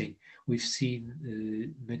 participating. We've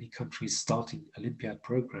seen many countries starting Olympiad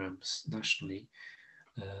programs nationally,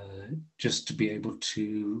 just to be able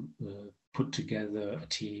to put together a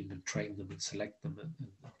team and train them and select them and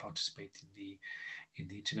participate in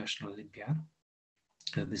the International Olympiad.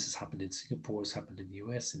 And this has happened in Singapore, has happened in the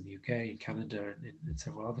US, in the UK, in Canada, and in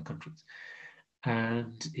several other countries.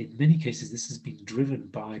 And in many cases, this has been driven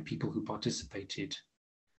by people who participated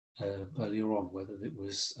earlier on, whether it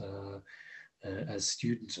was as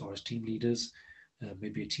students or as team leaders.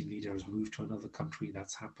 Maybe a team leader has moved to another country,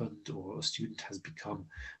 that's happened, or a student has become,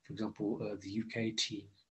 for example, the UK team.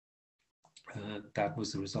 That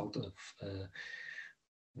was the result of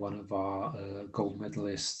one of our gold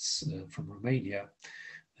medalists from Romania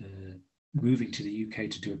moving to the UK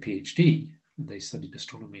to do a PhD. They studied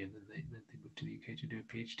astronomy and then they moved to the UK to do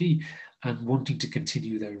a PhD, and wanting to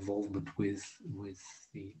continue their involvement with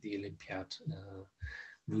the Olympiad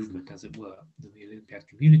movement, as it were, the Olympiad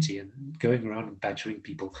community, and going around and badgering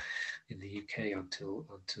people in the UK until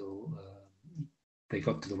they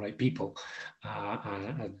got to the right people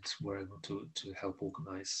and were able to help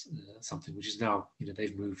organize something which is now,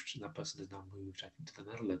 they've moved, and that person has now moved, I think, to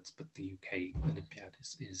the Netherlands, but the UK Olympiad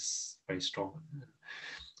is very strong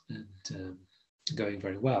and going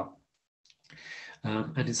very well.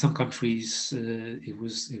 And in some countries, it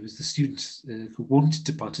was the students who wanted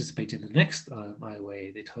to participate in the next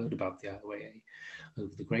IOA. They'd heard about the IOA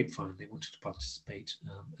over the grapevine. They wanted to participate,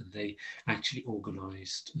 and they actually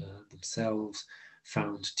organized themselves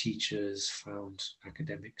found teachers, found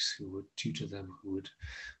academics who would tutor them, who would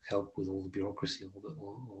help with all the bureaucracy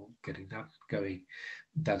or getting that going.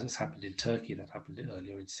 That has happened in Turkey, that happened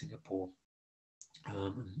earlier in Singapore,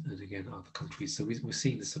 and again other countries. So we're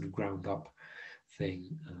seeing this sort of ground up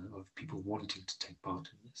thing of people wanting to take part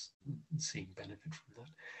in this, and seeing benefit from that.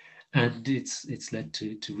 And it's led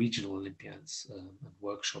to regional Olympiads and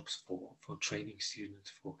workshops for training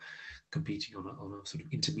students for competing on a sort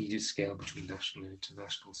of intermediate scale between national and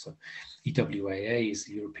international. So EWAA is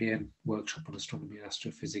the European Workshop on Astronomy and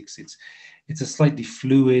Astrophysics. It's a slightly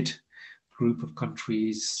fluid group of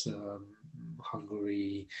countries,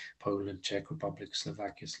 Hungary, Poland, Czech Republic,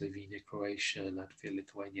 Slovakia, Slovenia, Croatia, Latvia,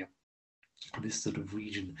 Lithuania. This sort of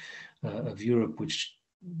region of Europe, which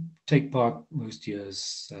take part most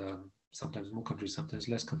years, sometimes more countries, sometimes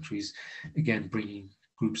less countries, again bringing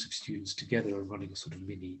groups of students together and running a sort of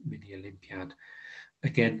mini Olympiad.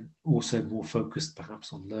 Again, also more focused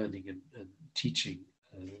perhaps on learning and teaching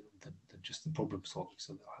than just the problem solving,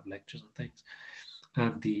 so they'll have lectures and things.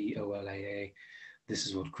 And the OLAA, this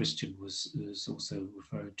is what Christian was also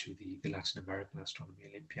referring to, the Latin American Astronomy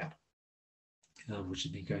Olympiad, which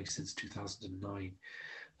has been going since 2009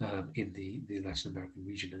 in the Latin American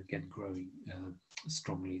region, and again growing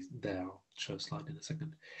strongly there. I'll show a slide in a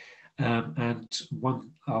second. And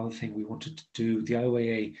one other thing we wanted to do, the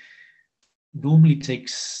IOAA normally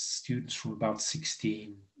takes students from about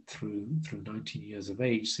 16 through 19 years of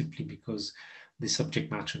age, simply because the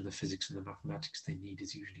subject matter and the physics and the mathematics they need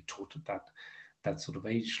is usually taught at that sort of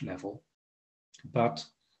age level. But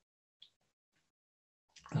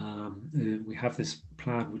we have this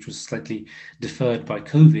plan, which was slightly deferred by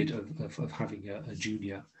COVID, of having a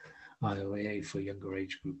junior IOAA for younger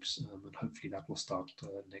age groups, and hopefully that will start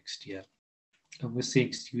next year. And we're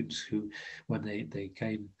seeing students who, when they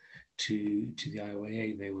came to the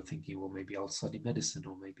IOAA, they were thinking, well, maybe I'll study medicine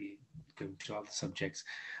or maybe go to other subjects,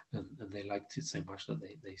 and they liked it so much that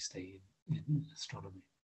they stay in astronomy.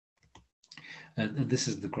 And this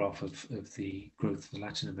is the graph of the growth of the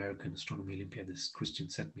Latin American Astronomy Olympiad. This Christian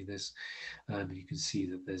sent me this. You can see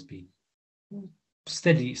that there's been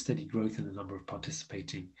steady growth in the number of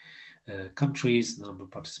participating countries, the number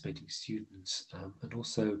of participating students, and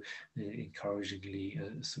also encouragingly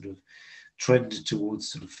sort of trend towards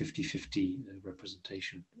sort of 50-50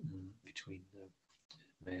 representation between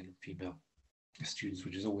male and female students,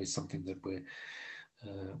 which is always something that we're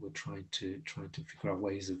trying to figure out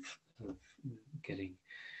ways of getting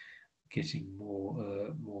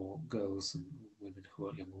more girls and women who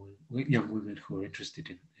are young women who are interested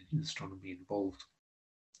in astronomy involved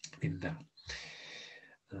in that,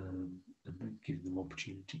 and giving them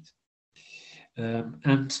opportunities.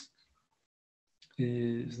 And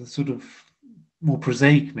the sort of more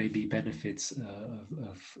prosaic maybe benefits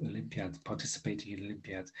of Olympiads, participating in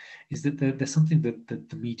Olympiads, is that there's something that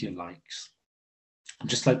the media likes.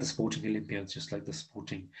 Just like the sporting Olympiads, just like the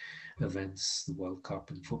sporting events, the World Cup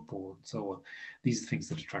and football and so on, these are things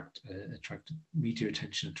that attract media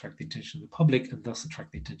attention, attract the attention of the public, and thus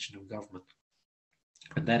attract the attention of government.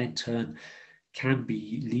 And that in turn can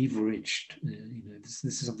be leveraged. This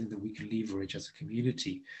is something that we can leverage as a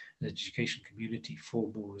community, an education community,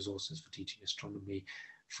 for more resources for teaching astronomy,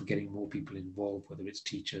 for getting more people involved, whether it's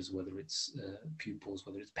teachers, whether it's pupils,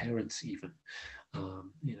 whether it's parents even,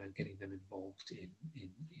 getting them involved in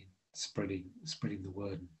spreading the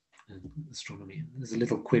word and astronomy. And there's a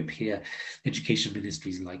little quip here: education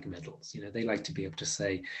ministries like medals. They like to be able to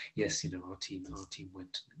say, yes, our team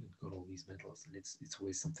went and got all these medals, and it's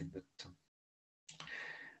always something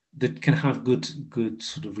that can have good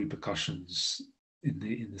sort of repercussions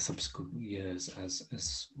in the subsequent years,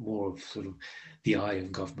 as more of sort of the eye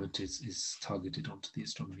of government is targeted onto the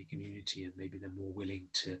astronomy community, and maybe they're more willing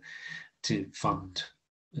to fund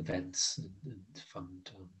events and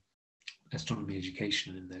fund astronomy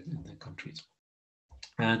education in their countries.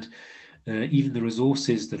 And even the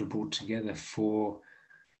resources that are brought together for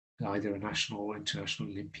either a national or international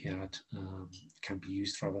Olympiad can be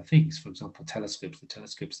used for other things. For example, telescopes. The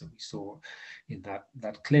telescopes that we saw in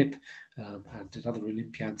that clip and at other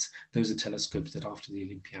Olympiads, those are telescopes that after the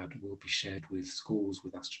Olympiad will be shared with schools,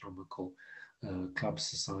 with astronomical clubs,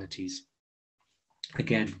 societies.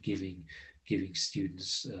 Again, giving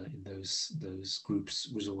students in those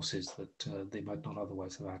groups resources that they might not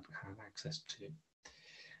otherwise have had access to.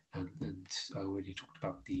 And I already talked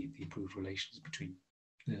about the improved relations between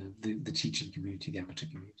the teaching community, the amateur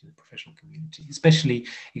community, the professional community, especially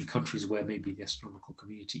in countries where maybe the astronomical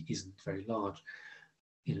community isn't very large.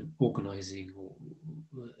 Organizing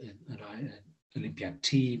an Olympiad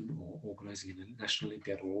team, or organizing a national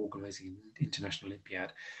Olympiad, or organizing an international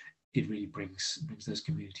Olympiad it really brings those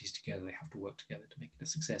communities together. They have to work together to make it a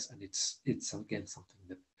success, and it's again something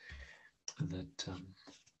that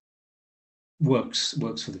works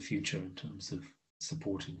for the future in terms of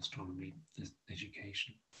supporting astronomy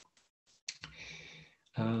education.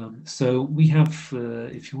 So we have,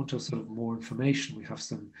 if you want to sort of more information, we have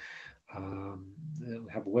some.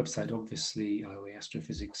 We have a website, obviously,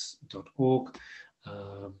 ioaastrophysics.org.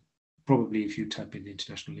 Probably if you type in the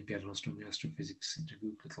International Olympiad on Astronomy and Astrophysics into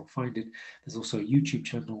Google, it'll find it. There's also a YouTube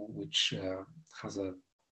channel which has a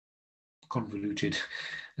convoluted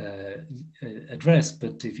address,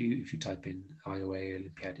 but if you type in IOA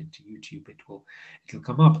Olympiad into YouTube, it'll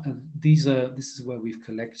come up. And this is where we've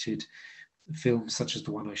collected films such as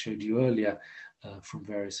the one I showed you earlier from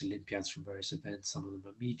various Olympiads, from various events. Some of them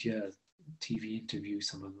are media, TV interviews,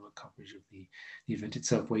 some of them are coverage of the event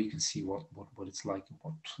itself, where you can see what it's like and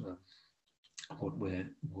what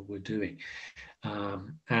we're doing.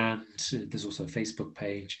 And there's also a Facebook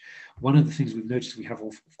page. One of the things we've noticed, we have,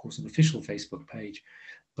 of course, an official Facebook page,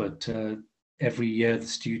 but every year the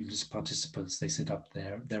students, participants, they set up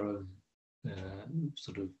their own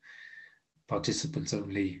sort of participants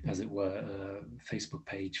only, as it were, Facebook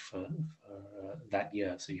page for that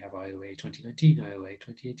year. So you have IOA 2019, IOA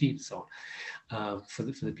 2018, so on, for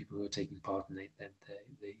the people who are taking part, and they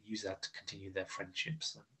use that to continue their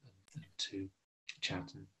friendships and to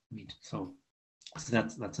chat and meet and so on. So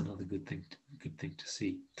that's another good thing to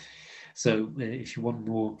see. So if you want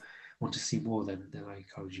to see more, then I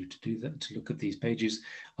encourage you to do that, to look at these pages.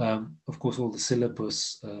 Of course, all the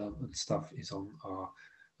syllabus and stuff is on our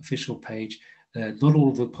official page. Not all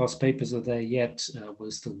of the past papers are there yet.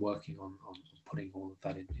 We're still working on putting all of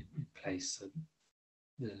that in place. So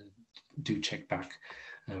do check back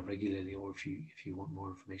regularly, or if you want more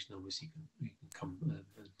information, obviously you can come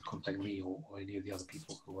and contact me or any of the other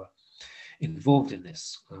people who are involved in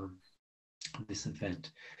this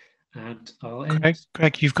event. And I'll end.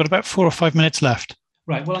 Greg, you've got about 4 or 5 minutes left.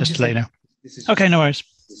 Right. Well, just to let you know. This is okay, no worries.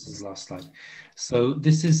 This is the last slide. So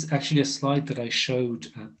this is actually a slide that I showed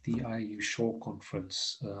at the GHOU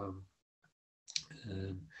conference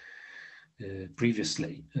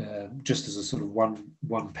previously, just as a sort of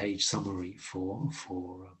one-page summary for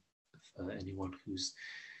anyone who's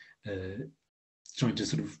trying to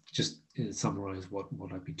sort of just summarize what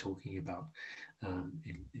I've been talking about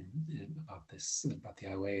about the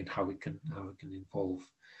IOA and how it can involve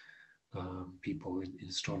people in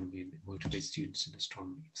astronomy and motivate students in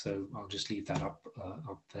astronomy. So I'll just leave that up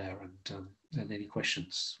there, and any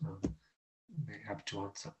questions I'm happy to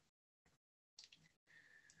answer.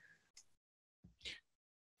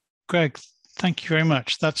 Greg, thank you very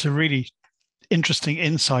much. That's a really interesting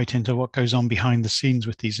insight into what goes on behind the scenes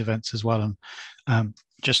with these events as well. And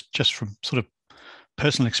just from sort of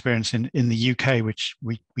personal experience in the UK, which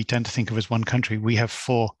we tend to think of as one country, we have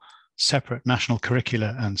 4 separate national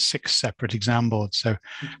curricula and 6 separate exam boards. So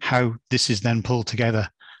how this is then pulled together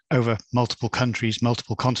over multiple countries,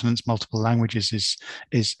 multiple continents, multiple languages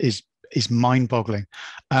is mind-boggling.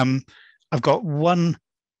 I've got one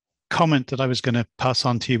comment that I was going to pass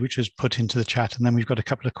on to you, which was put into the chat, and then we've got a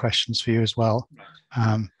couple of questions for you as well.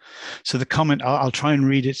 So the comment, I'll try and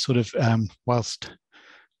read it sort of whilst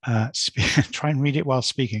try and read it while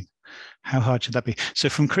speaking. How hard should that be? So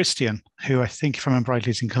from Christian, who I think, if I remember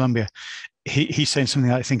rightly, is in Colombia, he's saying something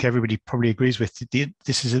that I think everybody probably agrees with.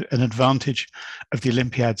 This is an advantage of the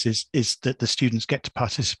Olympiads is that the students get to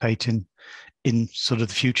participate in sort of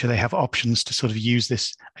the future. They have options to sort of use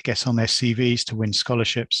this, I guess, on their CVs, to win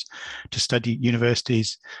scholarships, to study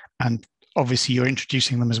universities. And obviously you're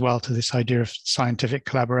introducing them as well to this idea of scientific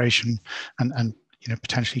collaboration and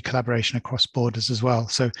potentially collaboration across borders as well.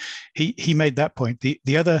 So he made that point.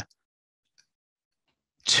 The other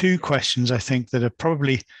 2 questions I think that are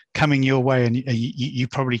probably coming your way, and you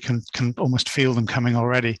probably can almost feel them coming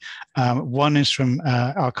already. One is from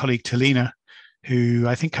our colleague Talina, who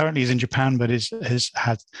I think currently is in Japan, but has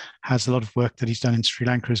a lot of work that he's done in Sri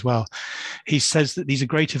Lanka as well. He says that these are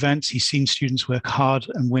great events. He's seen students work hard,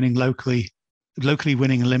 and winning locally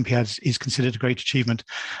winning Olympiads is considered a great achievement.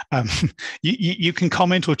 You can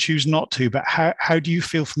comment or choose not to, but how do you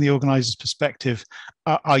feel from the organizer's perspective?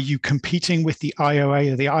 Are you competing with the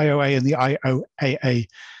IOA, or the IOA and the IOAA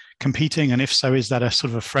competing? And if so, is that a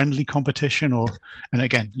sort of a friendly competition? And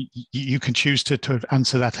again, you can choose to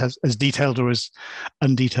answer that as detailed or as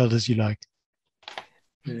undetailed as you like.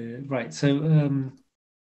 Right. So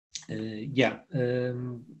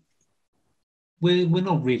we're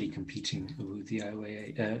not really competing with the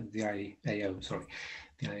IOA, the IAO. Sorry,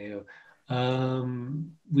 the IAO.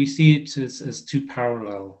 We see it as 2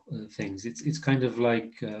 parallel things. It's kind of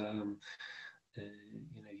like you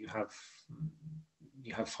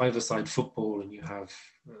have five-a-side football and you have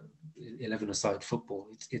 11-a-side football.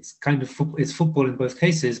 It's kind of it's football in both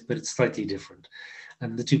cases, but it's slightly different,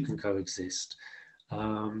 and the two can coexist.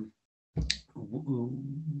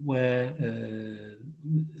 Where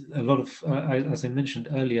a lot of, as I mentioned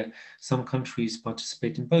earlier, some countries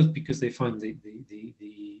participate in both because they find the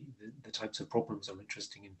types of problems are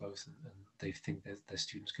interesting in both, and they think that their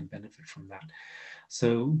students can benefit from that.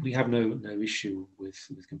 So we have no issue with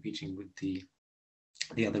competing with the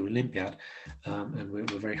other Olympiad, and we're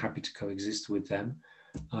very happy to coexist with them.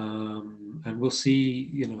 And we'll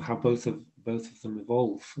see, how both of them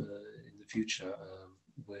evolve in the future.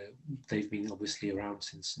 Where they've been obviously around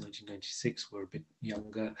since 1996. We're a bit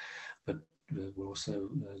younger, but we're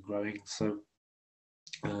also growing. So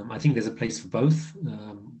I think there's a place for both.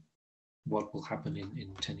 What will happen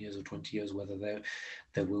in 10 years or 20 years, whether there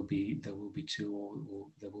will be two or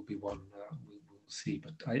there will be one, we'll see.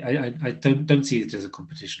 But I don't see it as a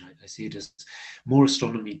competition. I see it as more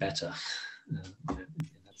astronomy, better. In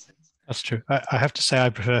that sense. That's true. I have to say I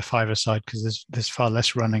prefer five-a-side because there's far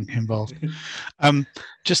less running involved.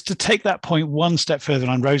 Just to take that point one step further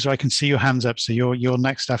on, Rosa, I can see your hands up, so you're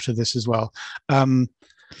next after this as well. Hristo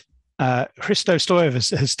Stoyev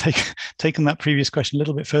has taken that previous question a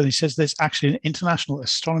little bit further. He says there's actually an International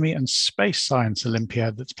Astronomy and Space Science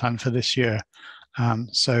Olympiad that's planned for this year.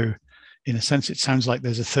 So in a sense, it sounds like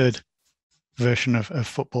there's a third version of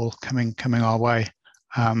football coming our way.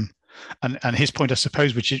 And his point, I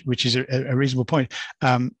suppose, which is a reasonable point,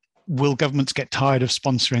 will governments get tired of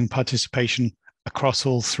sponsoring participation across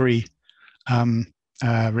all three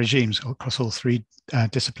regimes, or across all three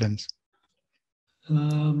disciplines?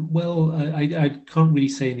 Well, I can't really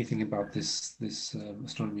say anything about this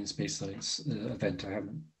astronomy and space science event. I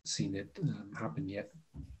haven't seen it happen yet,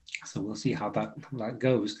 so we'll see how that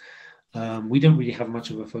goes. We don't really have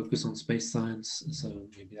much of a focus on space science, so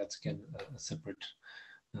maybe that's again a separate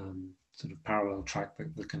sort of parallel track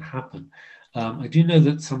that can happen. I do know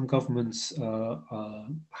that some governments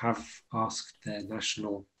have asked their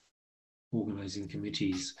national organizing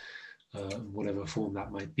committees, whatever form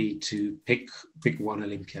that might be, to pick one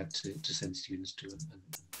Olympiad to send students to and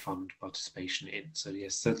fund participation in. So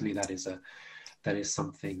yes, certainly that is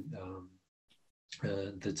something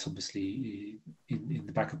that's obviously in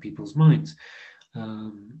the back of people's minds.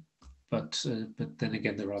 But then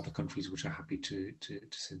again, there are other countries which are happy to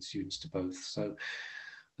send students to both. So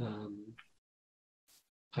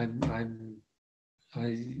I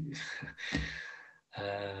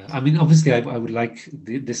mean, obviously, I would like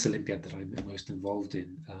this Olympiad that I'm most involved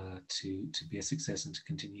in to be a success and to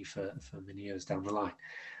continue for many years down the line.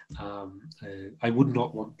 I would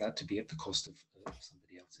not want that to be at the cost of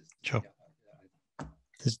somebody else's. Sure.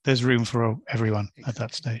 There's room for everyone at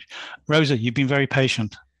that stage. Rosa, you've been very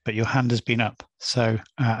patient, but your hand has been up. So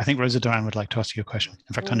I think Rosa Duran would like to ask you a question.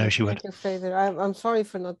 In fact, I know she would. Thank you, Fraser. I'm sorry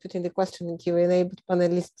for not putting the question in Q&A, but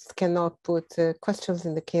panelists cannot put questions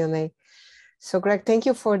in the Q&A. So Greg, thank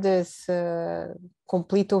you for this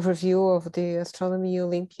complete overview of the Astronomy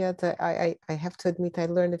Olympiad. I have to admit, I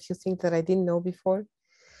learned a few things that I didn't know before.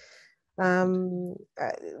 My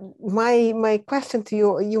question to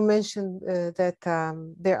you, you mentioned that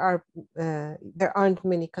there aren't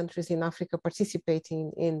many countries in Africa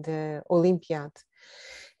participating in the Olympiad.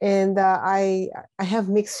 And I have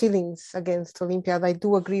mixed feelings against Olympiad. I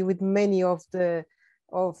do agree with many of the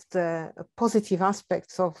positive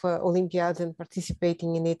aspects of Olympiads and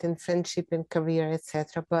participating in it, and friendship and career,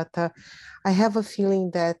 etc. But I have a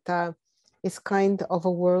feeling that it's kind of a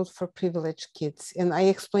world for privileged kids. And I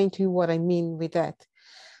explain to you what I mean with that.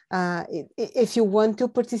 If you want to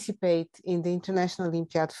participate in the International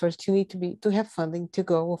Olympiad, first you need to have funding to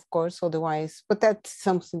go, of course, otherwise, but that's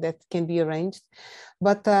something that can be arranged.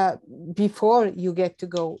 But before you get to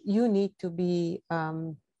go, you need to be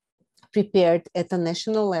prepared at a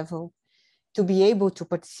national level to be able to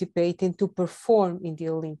participate and to perform in the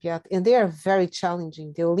Olympiad. And they are very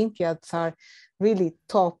challenging. The Olympiads are really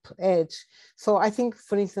top edge. So I think,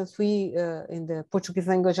 for instance, we in the Portuguese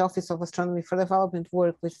Language Office of Astronomy for Development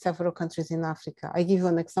work with several countries in Africa. I give you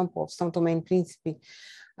an example of São Tomé and Príncipe.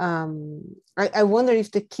 I wonder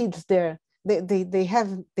if the kids there,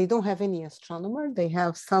 they don't have any astronomer. They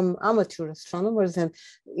have some amateur astronomers, and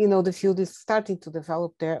the field is starting to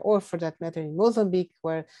develop there, or for that matter in Mozambique,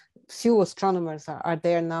 where few astronomers are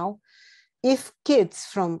there now. If kids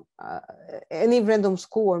from any random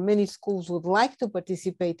school or many schools would like to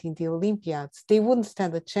participate in the Olympiads, they wouldn't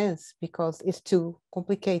stand a chance because it's too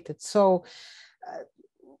complicated. So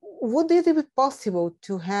would it be possible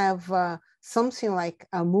to have something like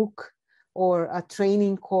a MOOC or a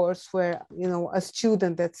training course where, you know, a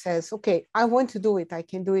student that says, okay, I want to do it, I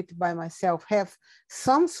can do it by myself, have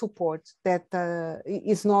some support that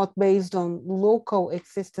is not based on local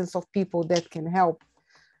existence of people that can help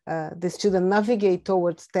the student navigate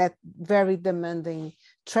towards that very demanding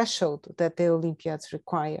threshold that the Olympiads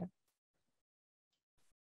require?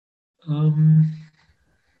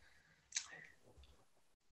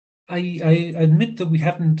 I admit that we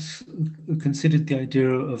haven't considered the idea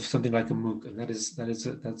of something like a MOOC, and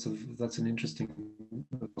that's an interesting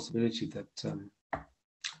possibility that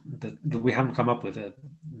we haven't come up with it.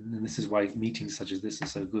 And this is why meetings such as this are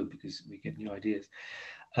so good, because we get new ideas.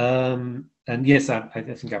 And yes, I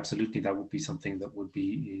think absolutely that would be something that would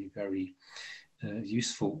be very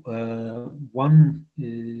useful.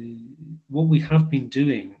 What we have been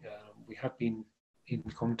doing, we have been in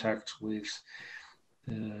contact with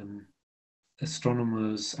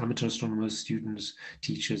astronomers, amateur astronomers, students,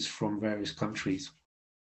 teachers from various countries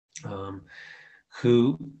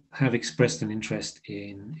who have expressed an interest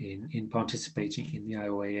in participating in the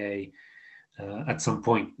IOAA at some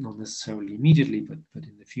point, not necessarily immediately, but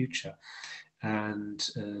in the future. And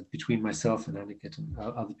between myself and Aniket and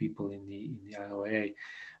other people in the IOAA,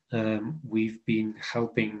 we've been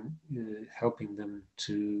helping them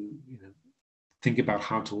to, you know, think about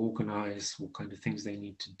how to organize, what kind of things they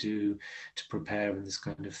need to do to prepare, and this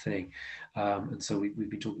kind of thing. And so we've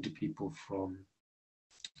been talking to people from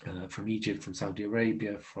Egypt, from Saudi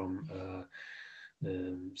Arabia, from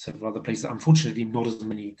several other places. Unfortunately, not as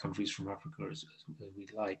many countries from Africa as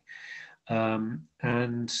we'd like. And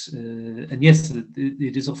yes,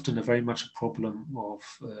 it is often a very much a problem of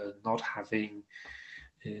not having,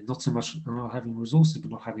 not so much not having resources, but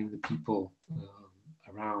not having the people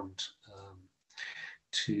around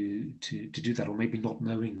to do that, or maybe not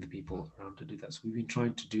knowing the people around to do that. So we've been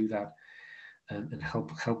trying to do that and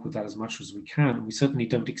help with that as much as we can. And we certainly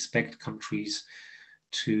don't expect countries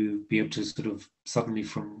to be able to sort of suddenly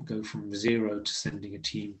go from zero to sending a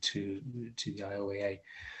team to the IOAA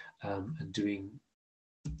and doing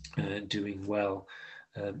well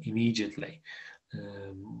immediately.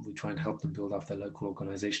 We try and help them build up their local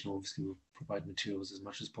organization. Obviously, we'll provide materials as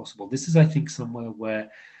much as possible. This is, I think, somewhere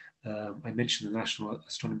where I mentioned the National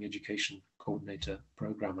Astronomy Education Coordinator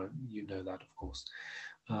Program. You know that, of course.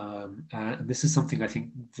 And this is something I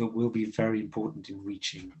think that will be very important in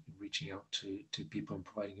reaching out to people and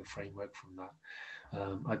providing a framework from that.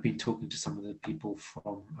 I've been talking to some of the people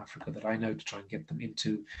from Africa that I know to try and get them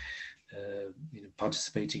into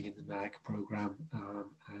participating in the NAG program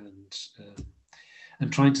and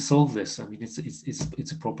trying to solve this. I mean,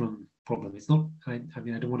 it's a problem. It's not. I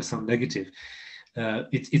mean, I don't want to sound negative.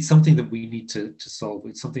 It's something that we need to solve.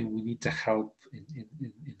 It's something we need to help in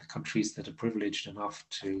the countries that are privileged enough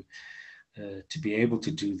to be able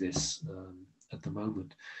to do this at the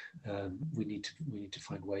moment. We need to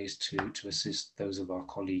find ways to assist those of our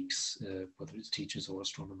colleagues, whether it's teachers or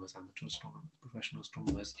astronomers, amateur astronomers, professional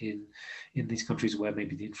astronomers in these countries where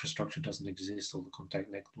maybe the infrastructure doesn't exist or the contact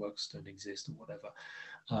networks don't exist or whatever,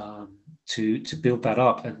 to build that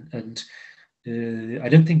up. And I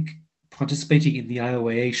don't think participating in the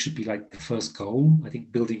IOAA should be like the first goal. I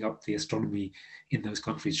think building up the astronomy in those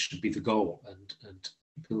countries should be the goal, and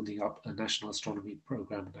building up a national astronomy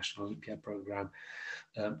program, a national Olympiad program,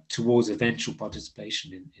 towards eventual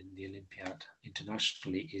participation in the Olympiad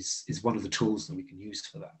internationally is one of the tools that we can use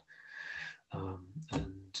for that.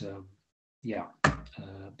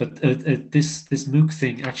 But this MOOC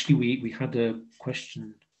thing, actually, we had a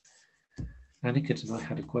question. Aniket and I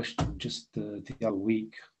had a question just the other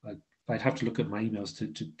week. I'd have to look at my emails to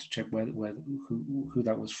check who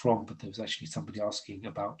that was from, but there was actually somebody asking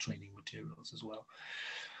about training materials as well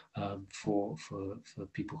for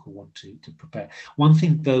people who want to prepare. One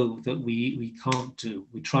thing though that we can't do,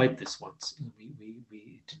 we tried this once and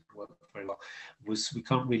it didn't work very well, was we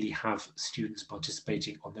can't really have students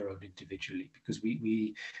participating on their own individually, because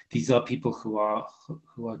these are people who are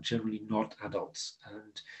generally not adults,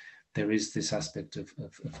 and there is this aspect of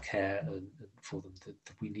care and for them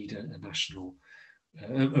that we need a national,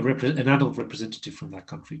 an adult representative from that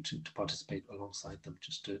country to participate alongside them,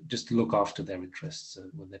 just to look after their interests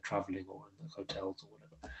when they're traveling or in the hotels or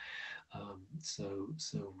whatever. So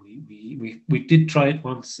we did try it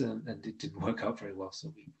once and it didn't work out very well.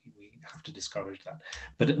 So we have to discourage that.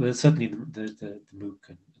 But certainly the MOOC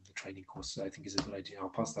and the training course, I think, is a good idea. I'll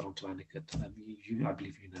pass that on to Aniket. I believe you know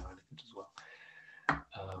Aniket as well.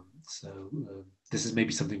 This is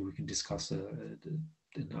maybe something we can discuss maybe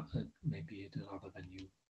in another venue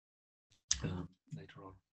later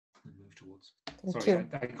on and move towards. Sorry,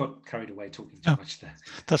 I got carried away talking too much there.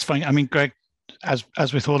 That's fine. I mean, Greg,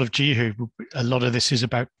 as with all of GHOU, a lot of this is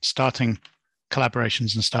about starting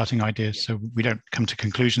collaborations and starting ideas. Yeah. So we don't come to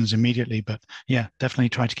conclusions immediately, but yeah, definitely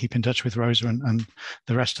try to keep in touch with Rosa and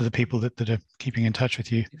the rest of the people that are keeping in touch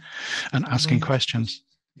with you and asking questions.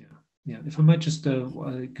 Yeah, if I might just,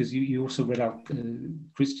 because you also read out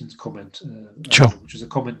Christian's comment, sure. Which was a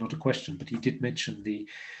comment, not a question, but he did mention the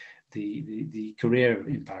career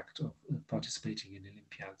impact of participating in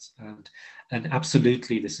Olympiads, and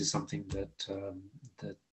absolutely this is something that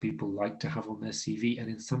that people like to have on their CV, and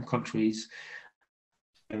in some countries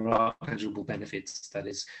there are tangible benefits. That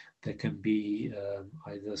is, there can be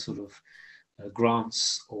either sort of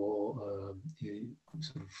grants or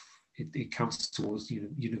sort of it counts towards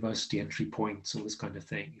university entry points, all this kind of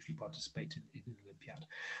thing, if you participate in an Olympiad.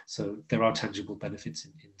 So there are tangible benefits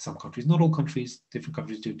in some countries. Not all countries, different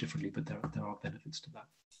countries do it differently, but there are benefits to that.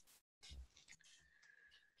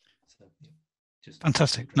 So yeah, just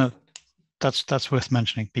fantastic. No, that's worth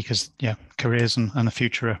mentioning, because yeah, careers and the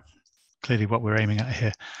future are clearly what we're aiming at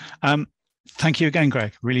here. Thank you again,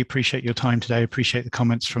 Greg. Really appreciate your time today. Appreciate the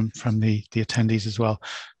comments from the attendees as well.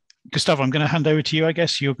 Gustavo, I'm going to hand over to you. I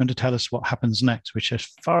guess you're going to tell us what happens next, which, as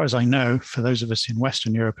far as I know, for those of us in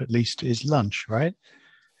Western Europe at least, is lunch, right?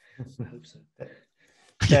 I hope so.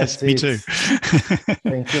 Yes, me too.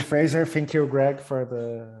 Thank you, Fraser. Thank you, Greg, for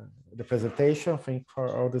the presentation. Thank you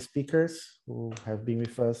for all the speakers who have been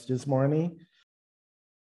with us this morning.